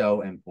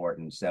so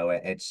important. So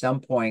at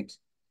some point,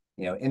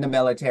 in the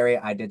military,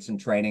 I did some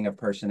training of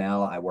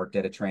personnel. I worked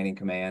at a training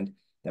command.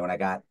 Then when I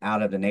got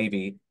out of the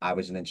Navy, I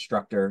was an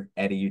instructor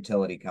at a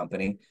utility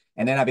company.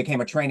 And then I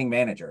became a training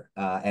manager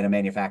at a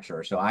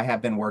manufacturer. So I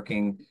have been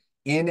working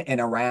in and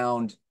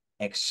around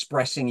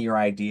expressing your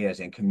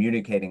ideas and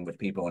communicating with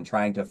people and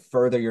trying to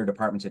further your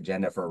department's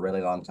agenda for a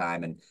really long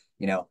time. And,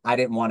 I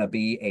didn't want to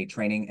be a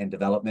training and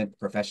development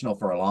professional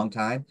for a long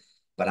time.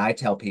 But I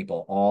tell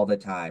people all the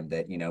time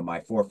that, my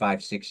 4,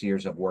 5, 6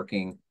 years of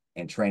working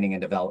and training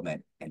and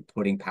development and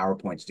putting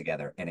PowerPoints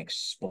together and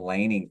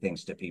explaining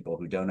things to people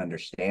who don't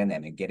understand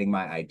them and getting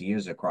my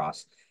ideas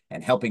across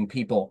and helping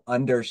people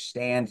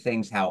understand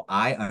things how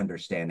I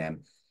understand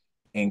them,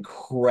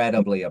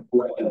 incredibly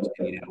important.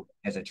 And,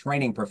 as a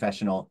training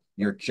professional,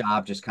 your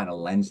job just kind of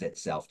lends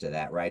itself to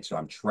that, right? So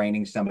I'm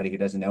training somebody who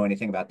doesn't know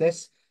anything about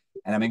this,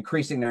 and I'm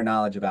increasing their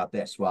knowledge about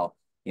this. Well,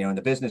 in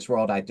the business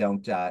world, I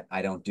don't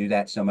do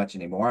that so much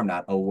anymore. I'm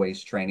not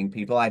always training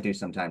people. I do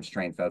sometimes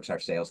train folks, our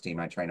sales team.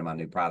 I train them on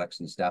new products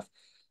and stuff.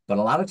 But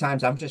a lot of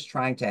times, I'm just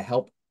trying to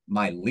help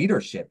my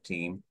leadership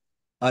team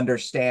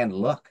understand.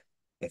 Look,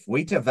 if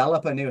we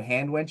develop a new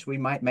hand winch, we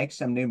might make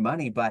some new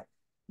money, but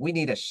we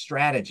need a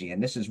strategy,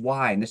 and this is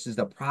why, and this is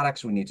the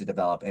products we need to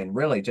develop. And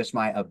really just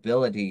my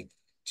ability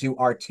to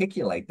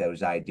articulate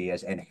those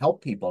ideas and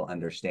help people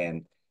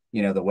understand,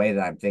 the way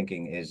that I'm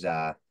thinking is,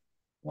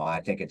 well,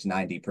 I think it's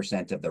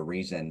 90% of the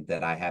reason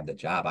that I have the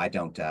job. I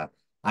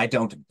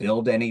don't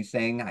build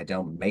anything. I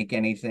don't make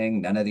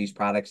anything. None of these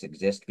products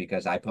exist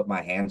because I put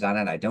my hands on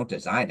it. I don't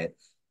design it.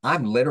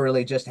 I'm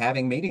literally just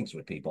having meetings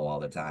with people all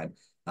the time,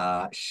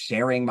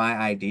 sharing my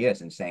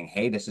ideas and saying,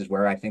 hey, this is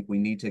where I think we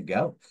need to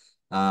go.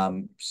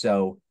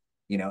 So,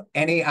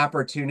 any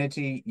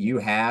opportunity you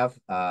have,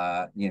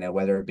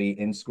 whether it be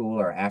in school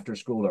or after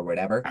school or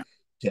whatever,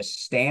 to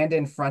stand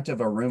in front of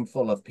a room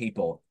full of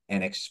people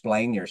and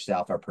explain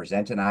yourself or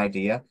present an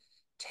idea,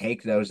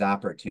 take those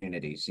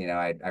opportunities.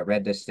 I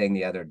read this thing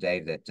the other day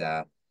that,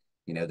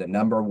 the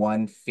number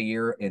one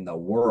fear in the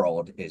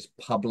world is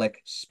public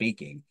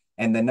speaking.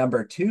 And the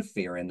number two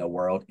fear in the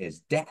world is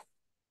death.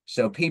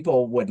 So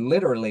people would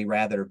literally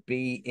rather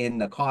be in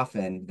the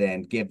coffin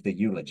than give the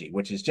eulogy,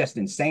 which is just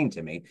insane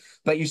to me.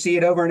 But you see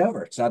it over and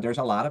over. So there's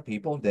a lot of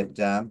people that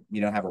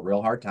have a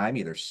real hard time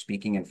either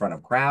speaking in front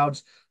of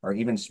crowds or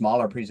even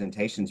smaller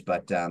presentations.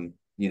 But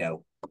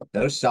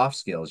those soft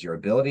skills, your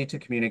ability to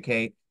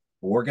communicate,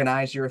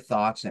 organize your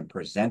thoughts, and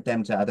present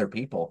them to other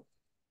people.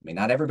 I mean,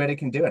 not everybody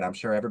can do it. I'm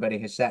sure everybody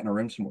has sat in a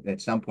room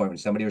at some point when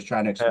somebody was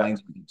trying to Yeah. explain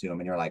something to them,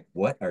 and you're like,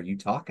 "What are you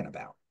talking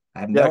about?"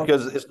 I have Yeah, no.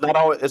 because it's not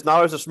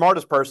always the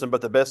smartest person,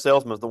 but the best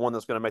salesman is the one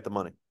that's going to make the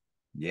money.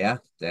 Yeah,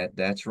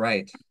 that's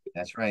right.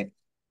 That's right.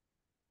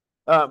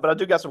 But I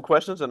do got some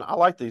questions, and I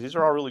like these. These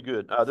are all really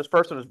good. This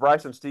first one is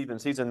Bryson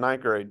Stevens. He's in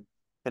ninth grade,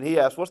 and he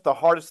asked, "What's the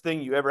hardest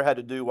thing you ever had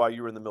to do while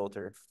you were in the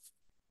military?"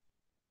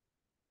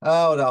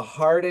 Oh, the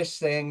hardest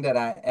thing that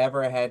I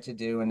ever had to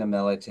do in the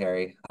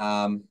military.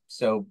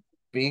 So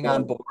being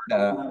on board,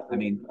 I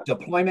mean,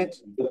 deployment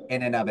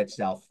in and of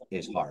itself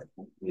is hard.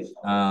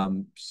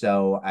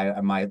 So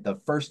my the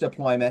first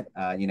deployment,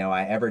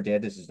 I ever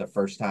did. This is the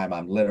first time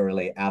I'm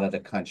literally out of the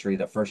country,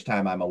 the first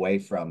time I'm away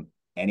from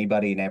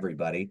anybody and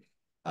everybody.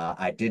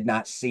 I did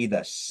not see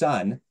the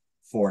sun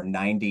for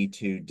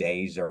 92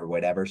 days or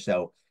whatever.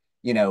 So,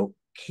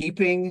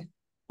 keeping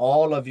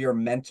all of your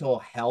mental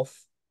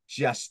health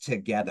just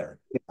together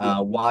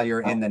while you're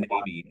in the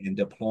Navy and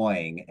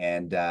deploying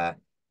and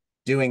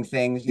doing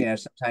things.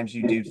 Sometimes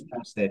you do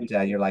things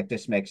that you're like,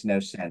 this makes no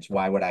sense.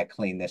 Why would I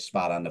clean this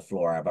spot on the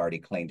floor? I've already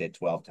cleaned it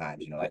 12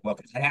 times. Like, well,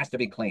 it has to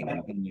be clean,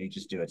 and you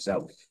just do it.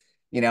 So,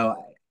 you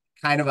know,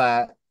 kind of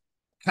a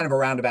kind of a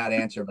roundabout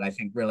answer, but I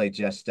think really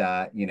just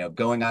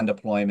going on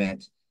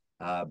deployment,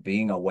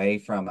 being away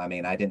from. I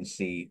mean, I didn't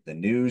see the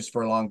news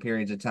for long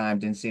periods of time,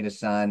 didn't see the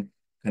sun,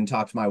 couldn't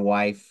talk to my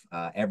wife.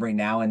 Every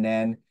now and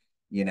then,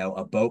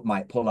 a boat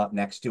might pull up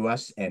next to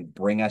us and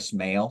bring us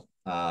mail.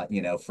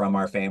 From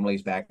our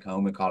families back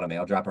home. We call it a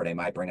mail drop, or they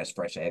might bring us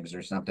fresh eggs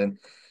or something.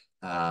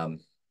 Um,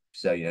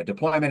 so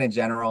deployment in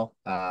general,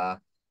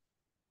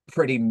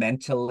 pretty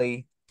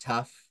mentally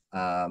tough.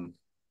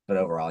 But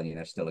overall,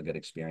 still a good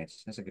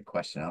experience. That's a good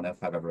question. I don't know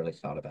if I've ever really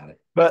thought about it.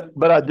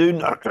 But I do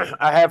know,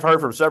 I have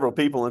heard from several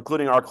people,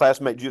 including our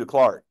classmate Judah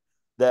Clark,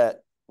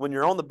 that when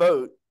you're on the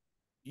boat,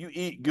 you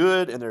eat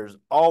good, and there's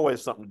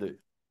always something to do.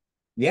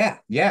 Yeah,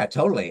 yeah,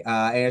 totally.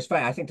 And it's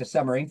funny. I think the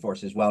submarine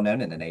force is well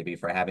known in the Navy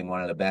for having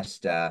one of the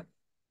best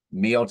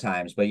meal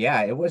times. But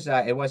yeah, it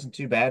wasn't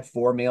too bad.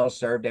 Four meals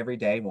served every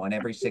day, one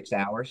every 6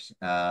 hours.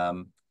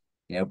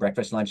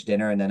 Breakfast, lunch,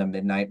 dinner, and then a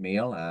midnight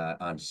meal.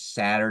 On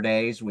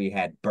Saturdays we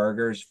had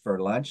burgers for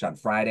lunch. On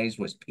Fridays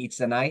was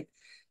pizza night,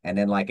 and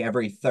then like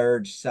every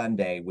third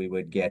Sunday we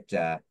would get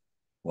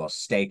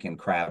steak and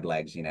crab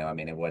legs. I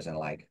mean, it wasn't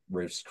like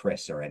Ruth's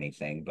Chris or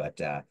anything, but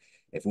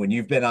if when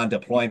you've been on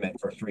deployment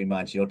for 3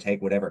 months, you'll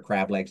take whatever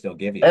crab legs they'll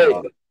give you. Hey,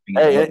 Bring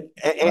it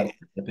hey, in, and,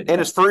 dip it and in.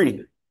 it's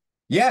free.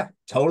 Yeah,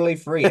 totally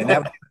free. And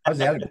that was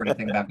the other great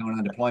thing about going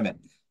on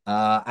deployment.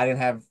 I didn't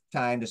have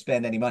time to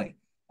spend any money.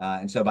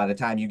 And so by the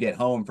time you get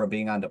home from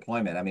being on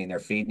deployment, I mean, they're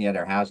feeding you,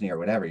 they're housing you or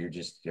whatever.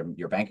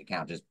 Your bank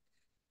account just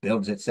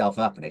builds itself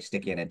up and they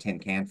stick you in a tin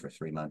can for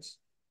 3 months.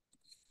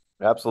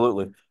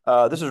 Absolutely.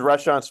 This is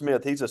Rashawn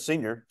Smith. He's a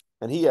senior,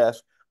 and he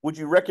asked, "Would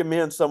you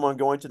recommend someone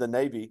going to the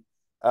Navy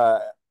uh,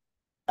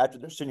 after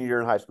their senior year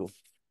in high school?"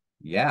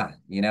 Yeah,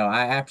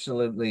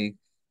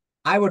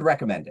 I would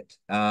recommend it.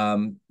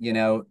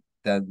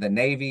 The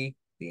Navy,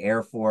 the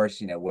Air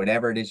Force,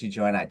 whatever it is you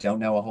join. I don't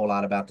know a whole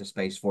lot about the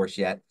Space Force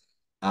yet.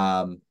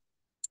 Um,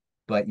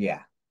 but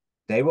yeah,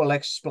 they will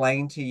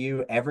explain to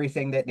you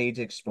everything that needs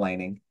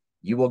explaining.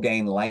 You will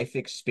gain life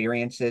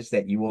experiences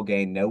that you will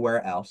gain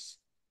nowhere else.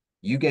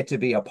 You get to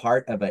be a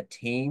part of a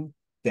team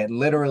that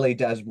literally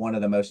does one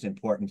of the most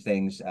important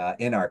things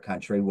in our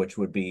country, which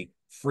would be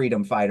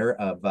freedom fighter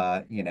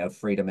of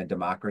freedom and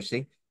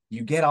democracy.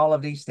 You get all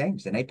of these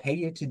things, and they pay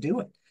you to do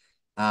it.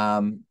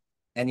 And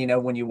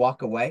when you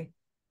walk away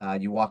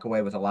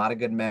with a lot of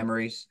good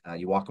memories.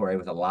 You walk away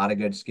with a lot of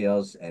good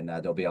skills, and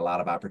there'll be a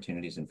lot of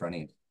opportunities in front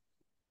of you.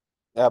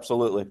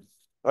 Absolutely.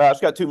 All right,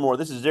 I've got two more.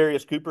 This is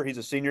Darius Cooper. He's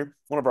a senior,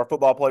 one of our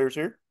football players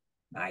here,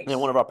 and one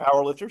Nice. of our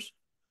power lifters.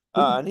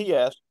 Ooh, And he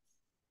asked,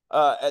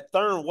 at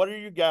Thern, what are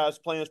you guys'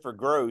 plans for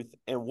growth,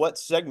 and what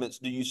segments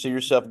do you see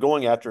yourself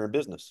going after in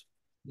business?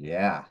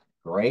 yeah,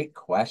 great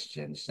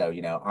question. So,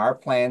 our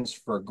plans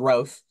for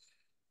growth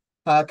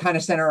kind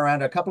of center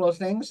around a couple of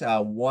things.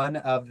 One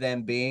of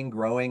them being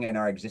growing in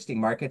our existing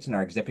markets and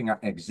our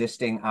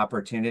existing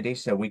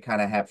opportunities. So we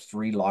kind of have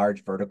three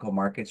large vertical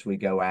markets we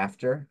go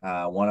after.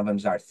 One of them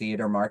is our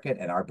theater market,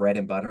 and our bread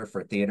and butter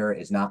for theater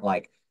is not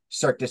like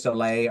Cirque du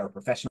Soleil or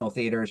professional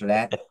theaters or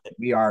that.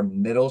 We are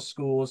middle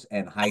schools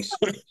and high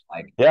schools.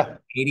 Like Yeah,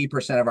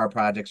 80% of our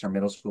projects are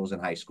middle schools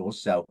and high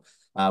schools. So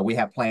we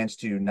have plans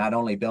to not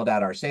only build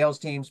out our sales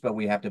teams, but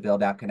we have to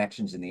build out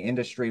connections in the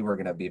industry. We're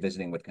going to be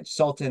visiting with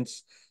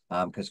consultants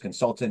because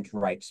consultants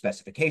write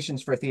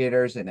specifications for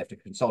theaters. And if the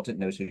consultant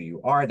knows who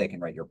you are, they can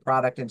write your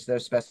product into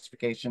those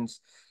specifications.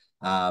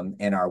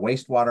 In our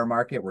wastewater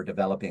market, we're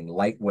developing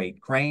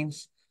lightweight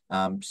cranes.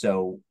 And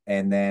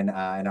then in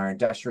our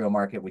industrial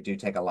market, we do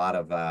take a lot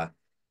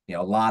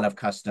of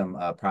custom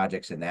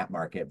projects in that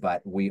market,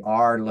 but we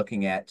are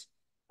looking at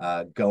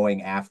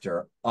going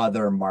after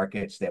other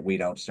markets that we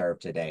don't serve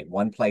today.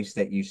 One place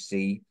that you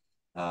see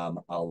a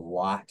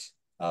lot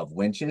of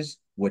winches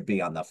would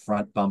be on the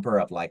front bumper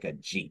of like a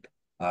Jeep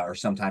or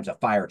sometimes a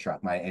fire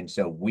truck. And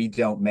so we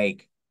don't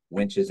make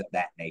winches of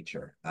that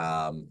nature.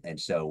 And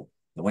so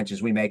the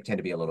winches we make tend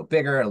to be a little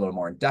bigger, a little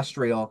more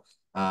industrial.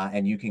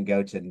 And you can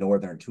go to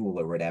Northern Tool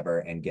or whatever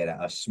and get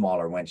a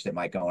smaller winch that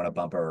might go on a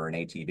bumper or an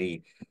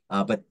ATV,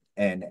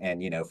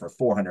 for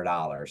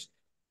 $400.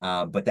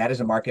 But that is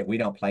a market we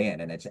don't play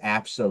in, and it's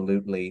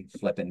absolutely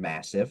flipping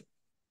massive.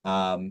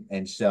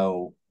 And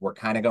so we're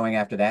kind of going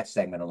after that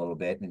segment a little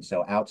bit. And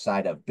so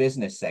outside of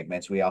business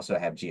segments, we also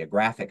have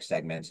geographic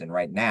segments. And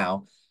right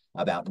now,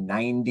 about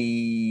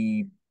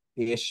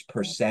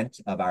 90-ish%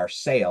 of our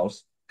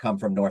sales come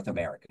from North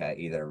America,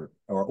 either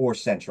or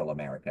Central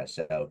America.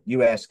 So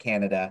US,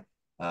 Canada,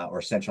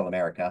 or Central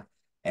America.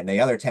 And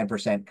the other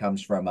 10%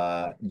 comes from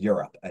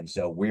Europe. And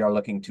so we are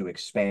looking to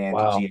expand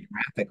Wow.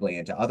 geographically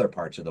into other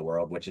parts of the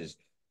world, which is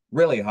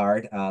really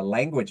hard.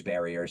 Language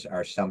barriers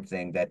are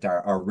something that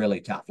are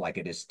really tough. Like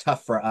it is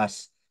tough for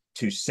us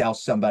to sell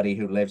somebody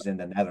who lives in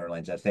the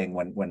Netherlands a thing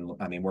when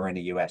I mean we're in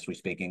the US, we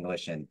speak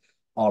English and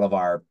all of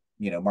our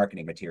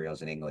marketing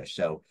materials in English.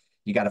 So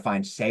you got to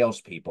find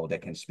salespeople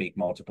that can speak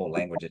multiple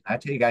languages. I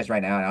tell you guys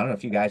right now, I don't know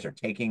if you guys are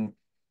taking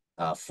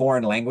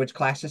foreign language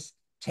classes,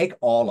 take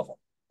all of them,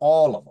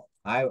 all of them.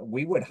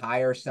 We would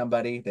hire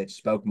somebody that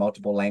spoke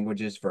multiple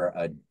languages for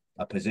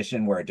a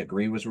position where a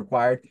degree was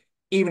required,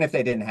 even if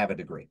they didn't have a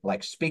degree.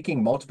 Like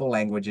speaking multiple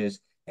languages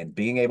and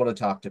being able to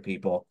talk to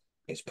people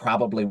is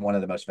probably one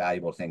of the most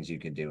valuable things you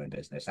can do in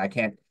business. I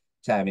can't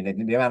tell, I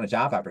mean, the amount of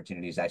job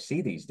opportunities I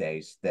see these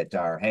days that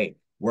are, hey,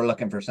 we're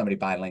looking for somebody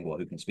bilingual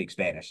who can speak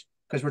Spanish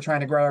because we're trying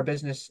to grow our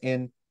business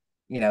in,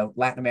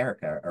 Latin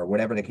America or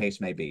whatever the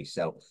case may be.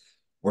 So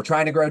we're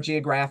trying to grow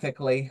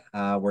geographically.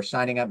 We're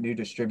signing up new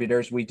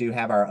distributors. We do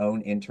have our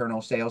own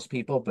internal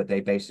salespeople, but they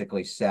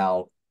basically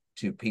sell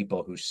to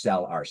people who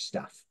sell our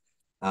stuff.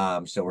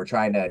 So we're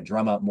trying to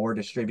drum up more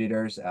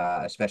distributors,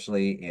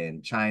 especially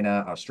in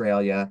China,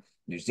 Australia.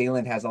 New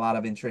Zealand has a lot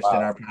of interest in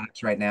Wow. our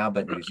products right now,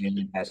 but New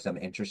Zealand has some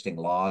interesting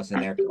laws in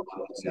there.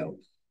 So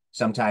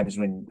sometimes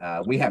when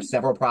we have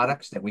several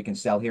products that we can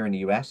sell here in the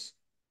US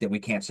that we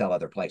can't sell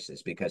other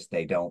places because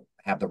they don't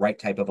have the right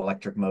type of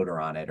electric motor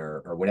on it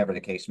or whatever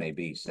the case may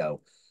be. So,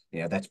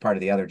 that's part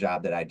of the other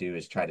job that I do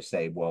is try to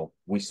say, well,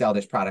 we sell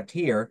this product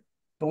here,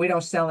 but we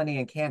don't sell any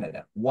in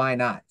Canada. Why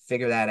not?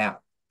 Figure that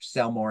out.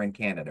 Sell more in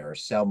Canada or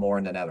sell more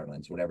in the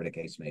Netherlands, whatever the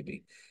case may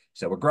be.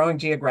 So we're growing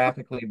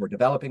geographically, we're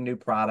developing new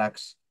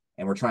products,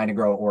 and we're trying to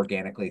grow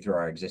organically through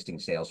our existing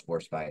sales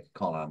force by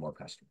calling on more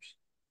customers.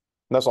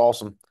 That's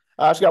awesome.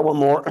 I just got one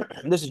more.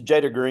 This is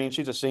Jada Green.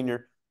 She's a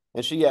senior,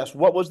 and she asked,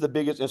 "What was the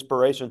biggest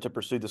inspiration to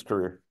pursue this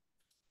career?"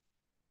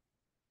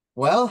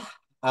 Well,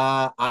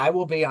 I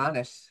will be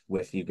honest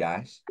with you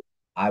guys.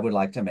 I would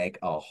like to make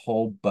a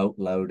whole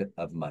boatload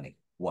of money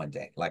one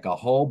day, like a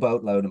whole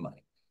boatload of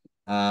money.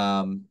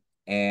 Um,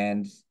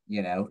 and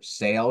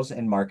sales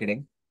and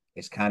marketing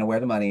is kind of where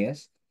the money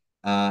is.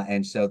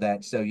 And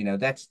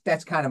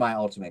that's kind of my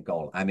ultimate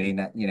goal. I mean,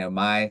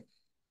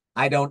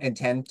 I don't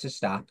intend to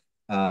stop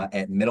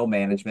at middle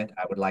management.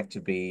 I would like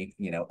to be,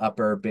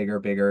 upper,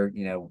 bigger,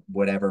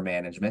 whatever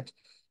management.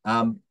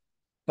 Um,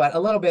 but a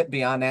little bit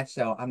beyond that.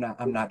 So I'm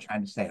not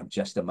trying to say I'm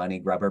just a money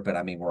grubber, but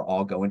I mean, we're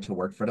all going to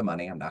work for the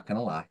money. I'm not going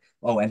to lie.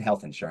 Oh, and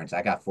health insurance.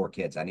 I got 4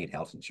 kids. I need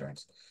health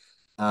insurance.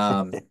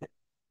 Um,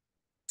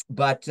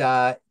 but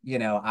I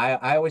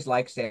always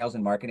like sales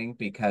and marketing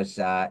because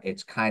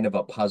it's kind of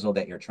a puzzle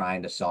that you're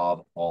trying to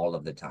solve all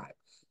of the time.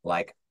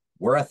 Like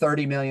we're a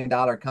 $30 million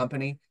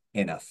company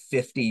in a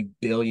 $50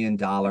 billion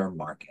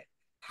market.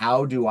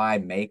 How do I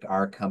make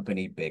our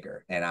company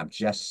bigger? And I'm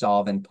just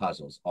solving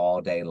puzzles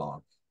all day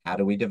long. How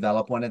do we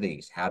develop one of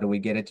these? How do we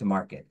get it to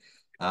market?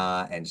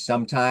 And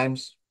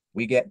sometimes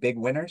we get big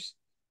winners,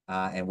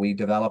 and we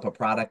develop a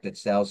product that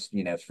sells,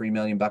 3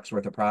 million bucks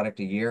worth of product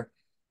a year.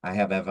 I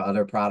have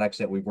other products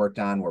that we've worked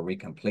on where we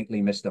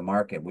completely missed the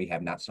mark and we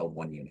have not sold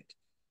one unit.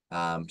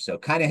 So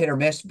kind of hit or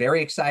miss.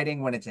 Very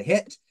exciting when it's a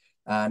hit,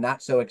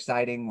 not so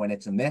exciting when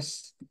it's a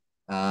miss.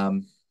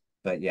 Um,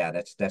 but yeah,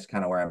 that's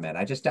kind of where I'm at.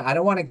 I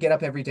don't want to get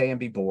up every day and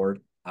be bored.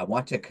 I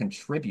want to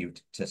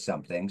contribute to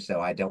something, so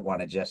I don't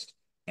want to just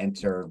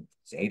enter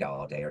Zeta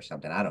all day or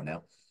something. I don't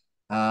know.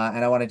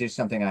 And I want to do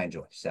something I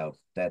enjoy. So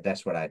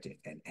that's what I do.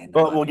 And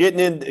Well, money.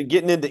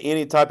 getting into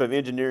any type of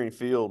engineering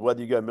field,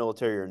 whether you go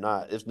military or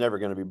not, it's never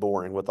going to be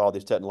boring with all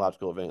these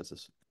technological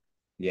advances.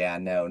 Yeah,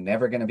 no,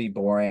 never going to be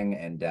boring.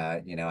 And,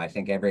 I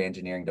think every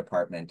engineering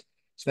department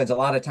spends a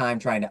lot of time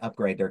trying to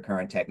upgrade their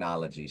current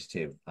technologies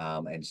too.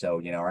 And so,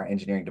 our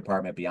engineering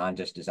department, beyond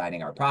just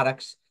designing our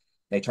products,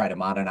 they try to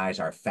modernize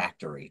our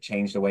factory,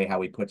 change the way how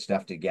we put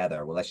stuff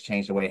together. Well, let's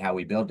change the way how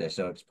we build this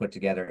so it's put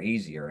together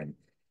easier and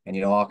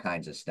all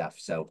kinds of stuff.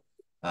 So,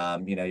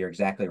 you're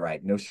exactly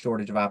right. No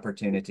shortage of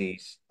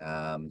opportunities,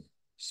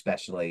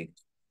 especially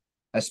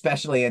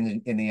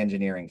in the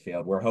engineering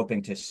field. We're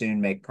hoping to soon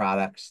make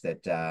products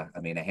that, I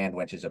mean, a hand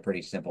winch is a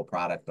pretty simple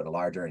product, but a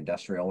larger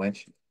industrial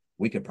winch,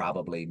 we could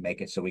probably make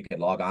it so we could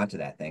log on to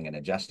that thing and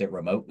adjust it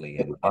remotely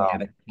and have Wow.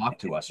 it talk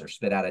to us or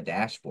spit out a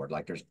dashboard.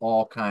 Like there's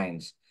all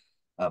kinds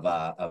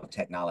of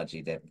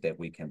technology that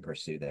we can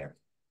pursue there.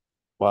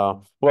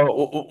 Wow.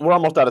 Well, we're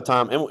almost out of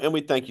time, and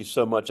we thank you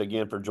so much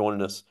again for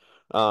joining us.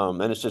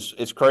 And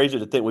it's crazy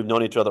to think we've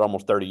known each other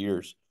almost 30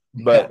 years.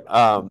 Yeah. But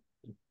I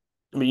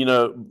mean,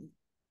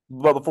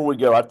 but before we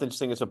go, I just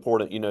think it's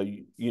important.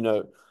 You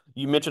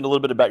mentioned a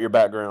little bit about your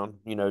background.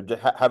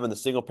 Having the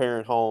single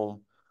parent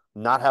home,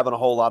 not having a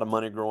whole lot of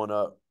money growing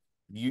up.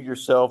 You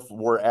yourself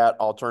were at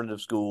alternative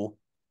school.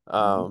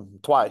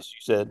 Mhm. twice,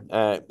 you said,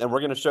 and we're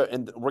going to show,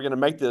 and we're going to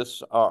make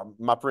this.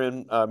 My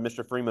friend,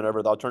 Mr. Freeman over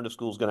at the alternative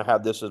school is going to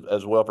have this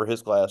as well for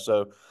his class.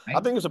 So I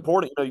Right? think it's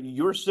important. You know,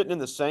 you're sitting in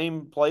the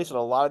same place that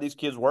a lot of these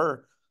kids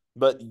were,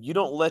 but you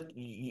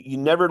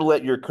never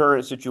let your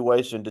current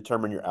situation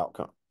determine your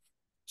outcome. No.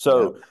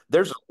 So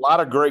there's a lot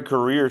of great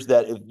careers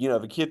that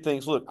if a kid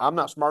thinks, look, I'm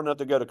not smart enough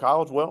to go to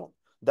college, well,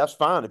 that's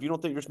fine. If you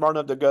don't think you're smart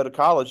enough to go to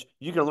college,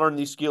 you can learn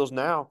these skills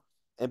now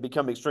and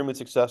become extremely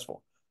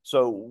successful.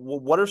 So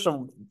what are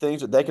some things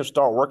that they can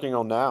start working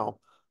on now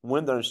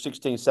when they're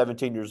 16,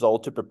 17 years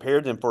old to prepare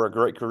them for a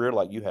great career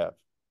like you have?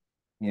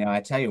 I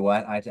tell you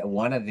what,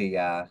 one of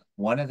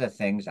the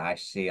things I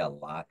see a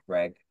lot,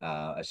 Greg,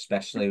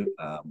 especially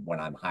when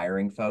I'm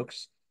hiring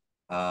folks,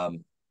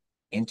 um,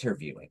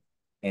 interviewing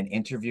and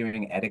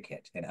interviewing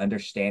etiquette and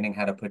understanding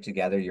how to put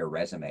together your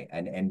resume.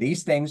 And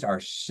these things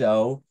are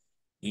so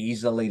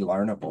easily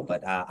learnable.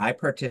 But I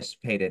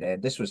participated,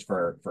 and this was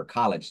for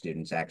college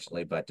students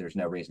actually, but there's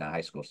no reason a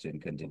high school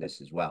student couldn't do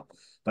this as well.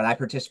 But I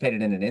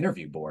participated in an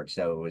interview board.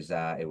 So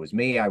it was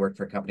me. I worked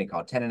for a company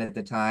called Tenant at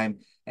the time,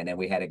 and then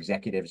we had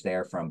executives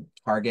there from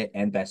Target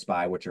and Best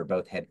Buy, which are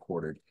both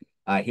headquartered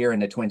here in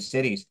the Twin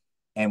Cities.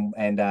 And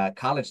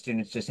college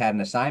students just had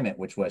an assignment,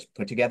 which was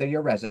put together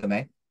your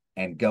resume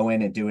and go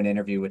in and do an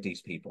interview with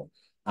these people.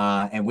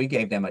 And we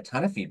gave them a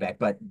ton of feedback,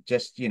 but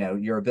just,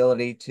 your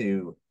ability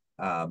to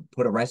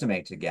put a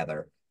resume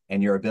together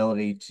and your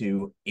ability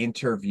to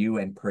interview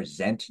and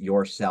present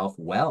yourself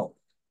well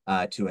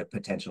to a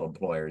potential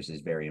employers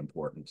is very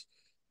important.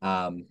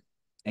 Um,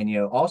 and,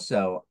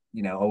 also,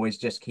 always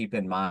just keep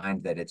in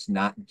mind that it's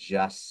not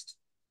just,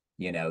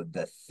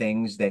 the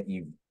things that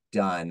you've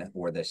done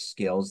or the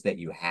skills that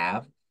you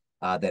have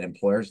that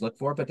employers look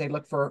for, but they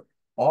look for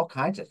all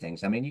kinds of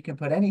things. I mean, you can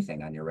put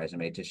anything on your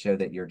resume to show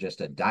that you're just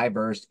a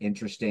diverse,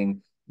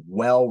 interesting,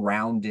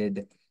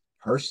 well-rounded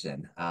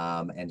person.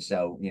 And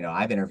so,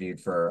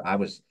 I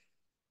was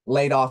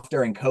laid off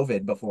during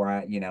COVID before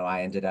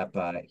I ended up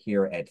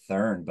here at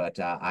Thern, but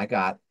I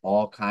got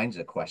all kinds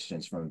of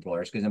questions from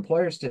employers because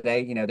employers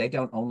today, they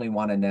don't only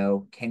want to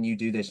know, can you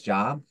do this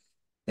job?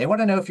 They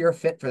want to know if you're a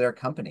fit for their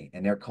company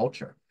and their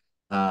culture.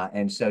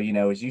 And so,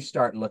 as you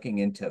start looking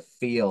into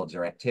fields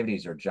or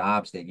activities or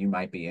jobs that you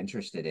might be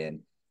interested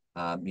in,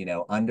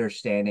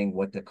 understanding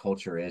what the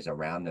culture is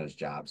around those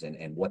jobs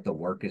and what the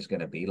work is going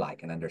to be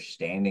like and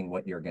understanding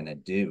what you're going to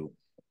do,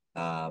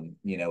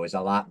 is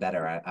a lot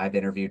better. I've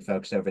interviewed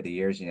folks over the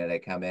years, they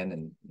come in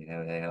and,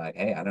 they're like,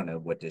 hey, I don't know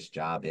what this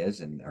job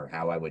is or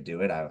how I would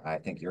do it. I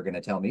think you're going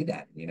to tell me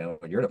that,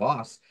 you're the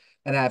boss.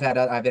 And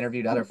I've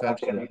interviewed other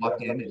folks who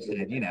walked in and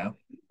said,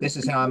 this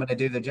is how I'm going to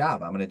do the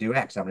job. I'm going to do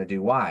X. I'm going to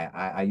do Y.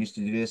 I used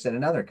to do this at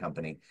another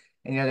company.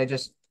 And, they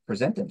just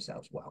present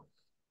themselves well.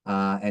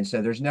 And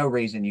so there's no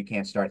reason you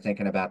can't start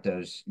thinking about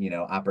those,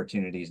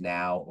 opportunities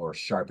now or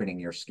sharpening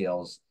your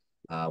skills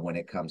when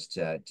it comes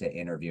to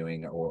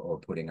interviewing or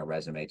putting a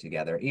resume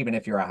together. Even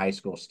if you're a high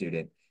school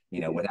student,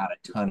 without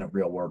a ton of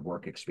real world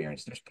work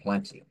experience, there's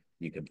plenty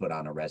you can put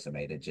on a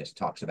resume that just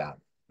talks about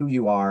who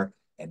you are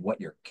and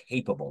what you're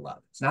capable of.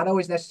 It's not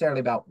always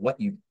necessarily about what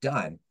you've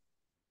done,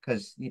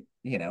 because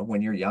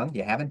when you're young,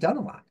 you haven't done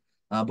a lot.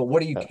 But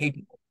what are you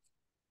capable?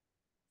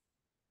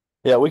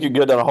 Yeah, we could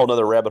go down a whole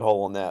nother rabbit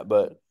hole on that,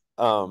 but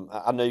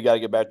I know you got to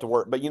get back to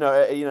work. But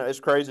it's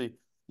crazy.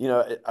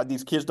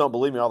 These kids don't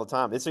believe me all the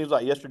time. It seems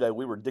like yesterday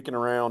we were dicking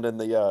around in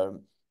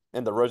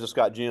the Rosa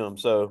Scott gym.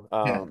 So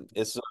Yeah,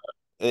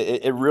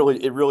 it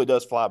really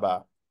does fly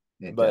by.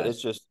 it But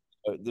it's does. just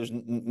there's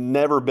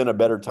never been a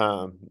better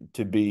time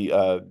to be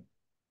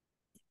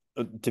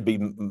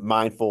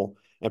mindful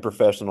and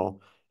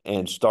professional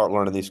and start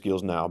learning these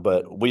skills now.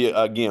 But we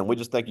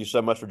just thank you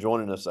so much for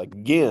joining us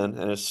again,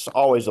 and it's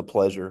always a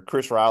pleasure.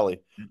 Chris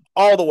Reilly,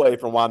 all the way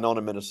from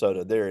Winona,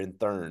 Minnesota, there in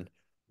Thern,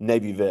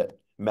 Navy vet,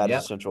 Madison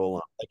Yep. Central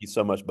Alum. Thank you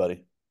so much,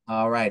 buddy.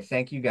 All right.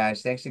 Thank you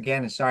guys. Thanks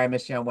again. And sorry I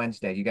missed you on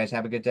Wednesday. You guys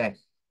have a good day.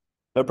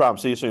 No problem.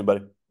 See you soon,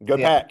 buddy. Go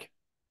See ya. Pack.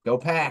 Go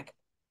Pack.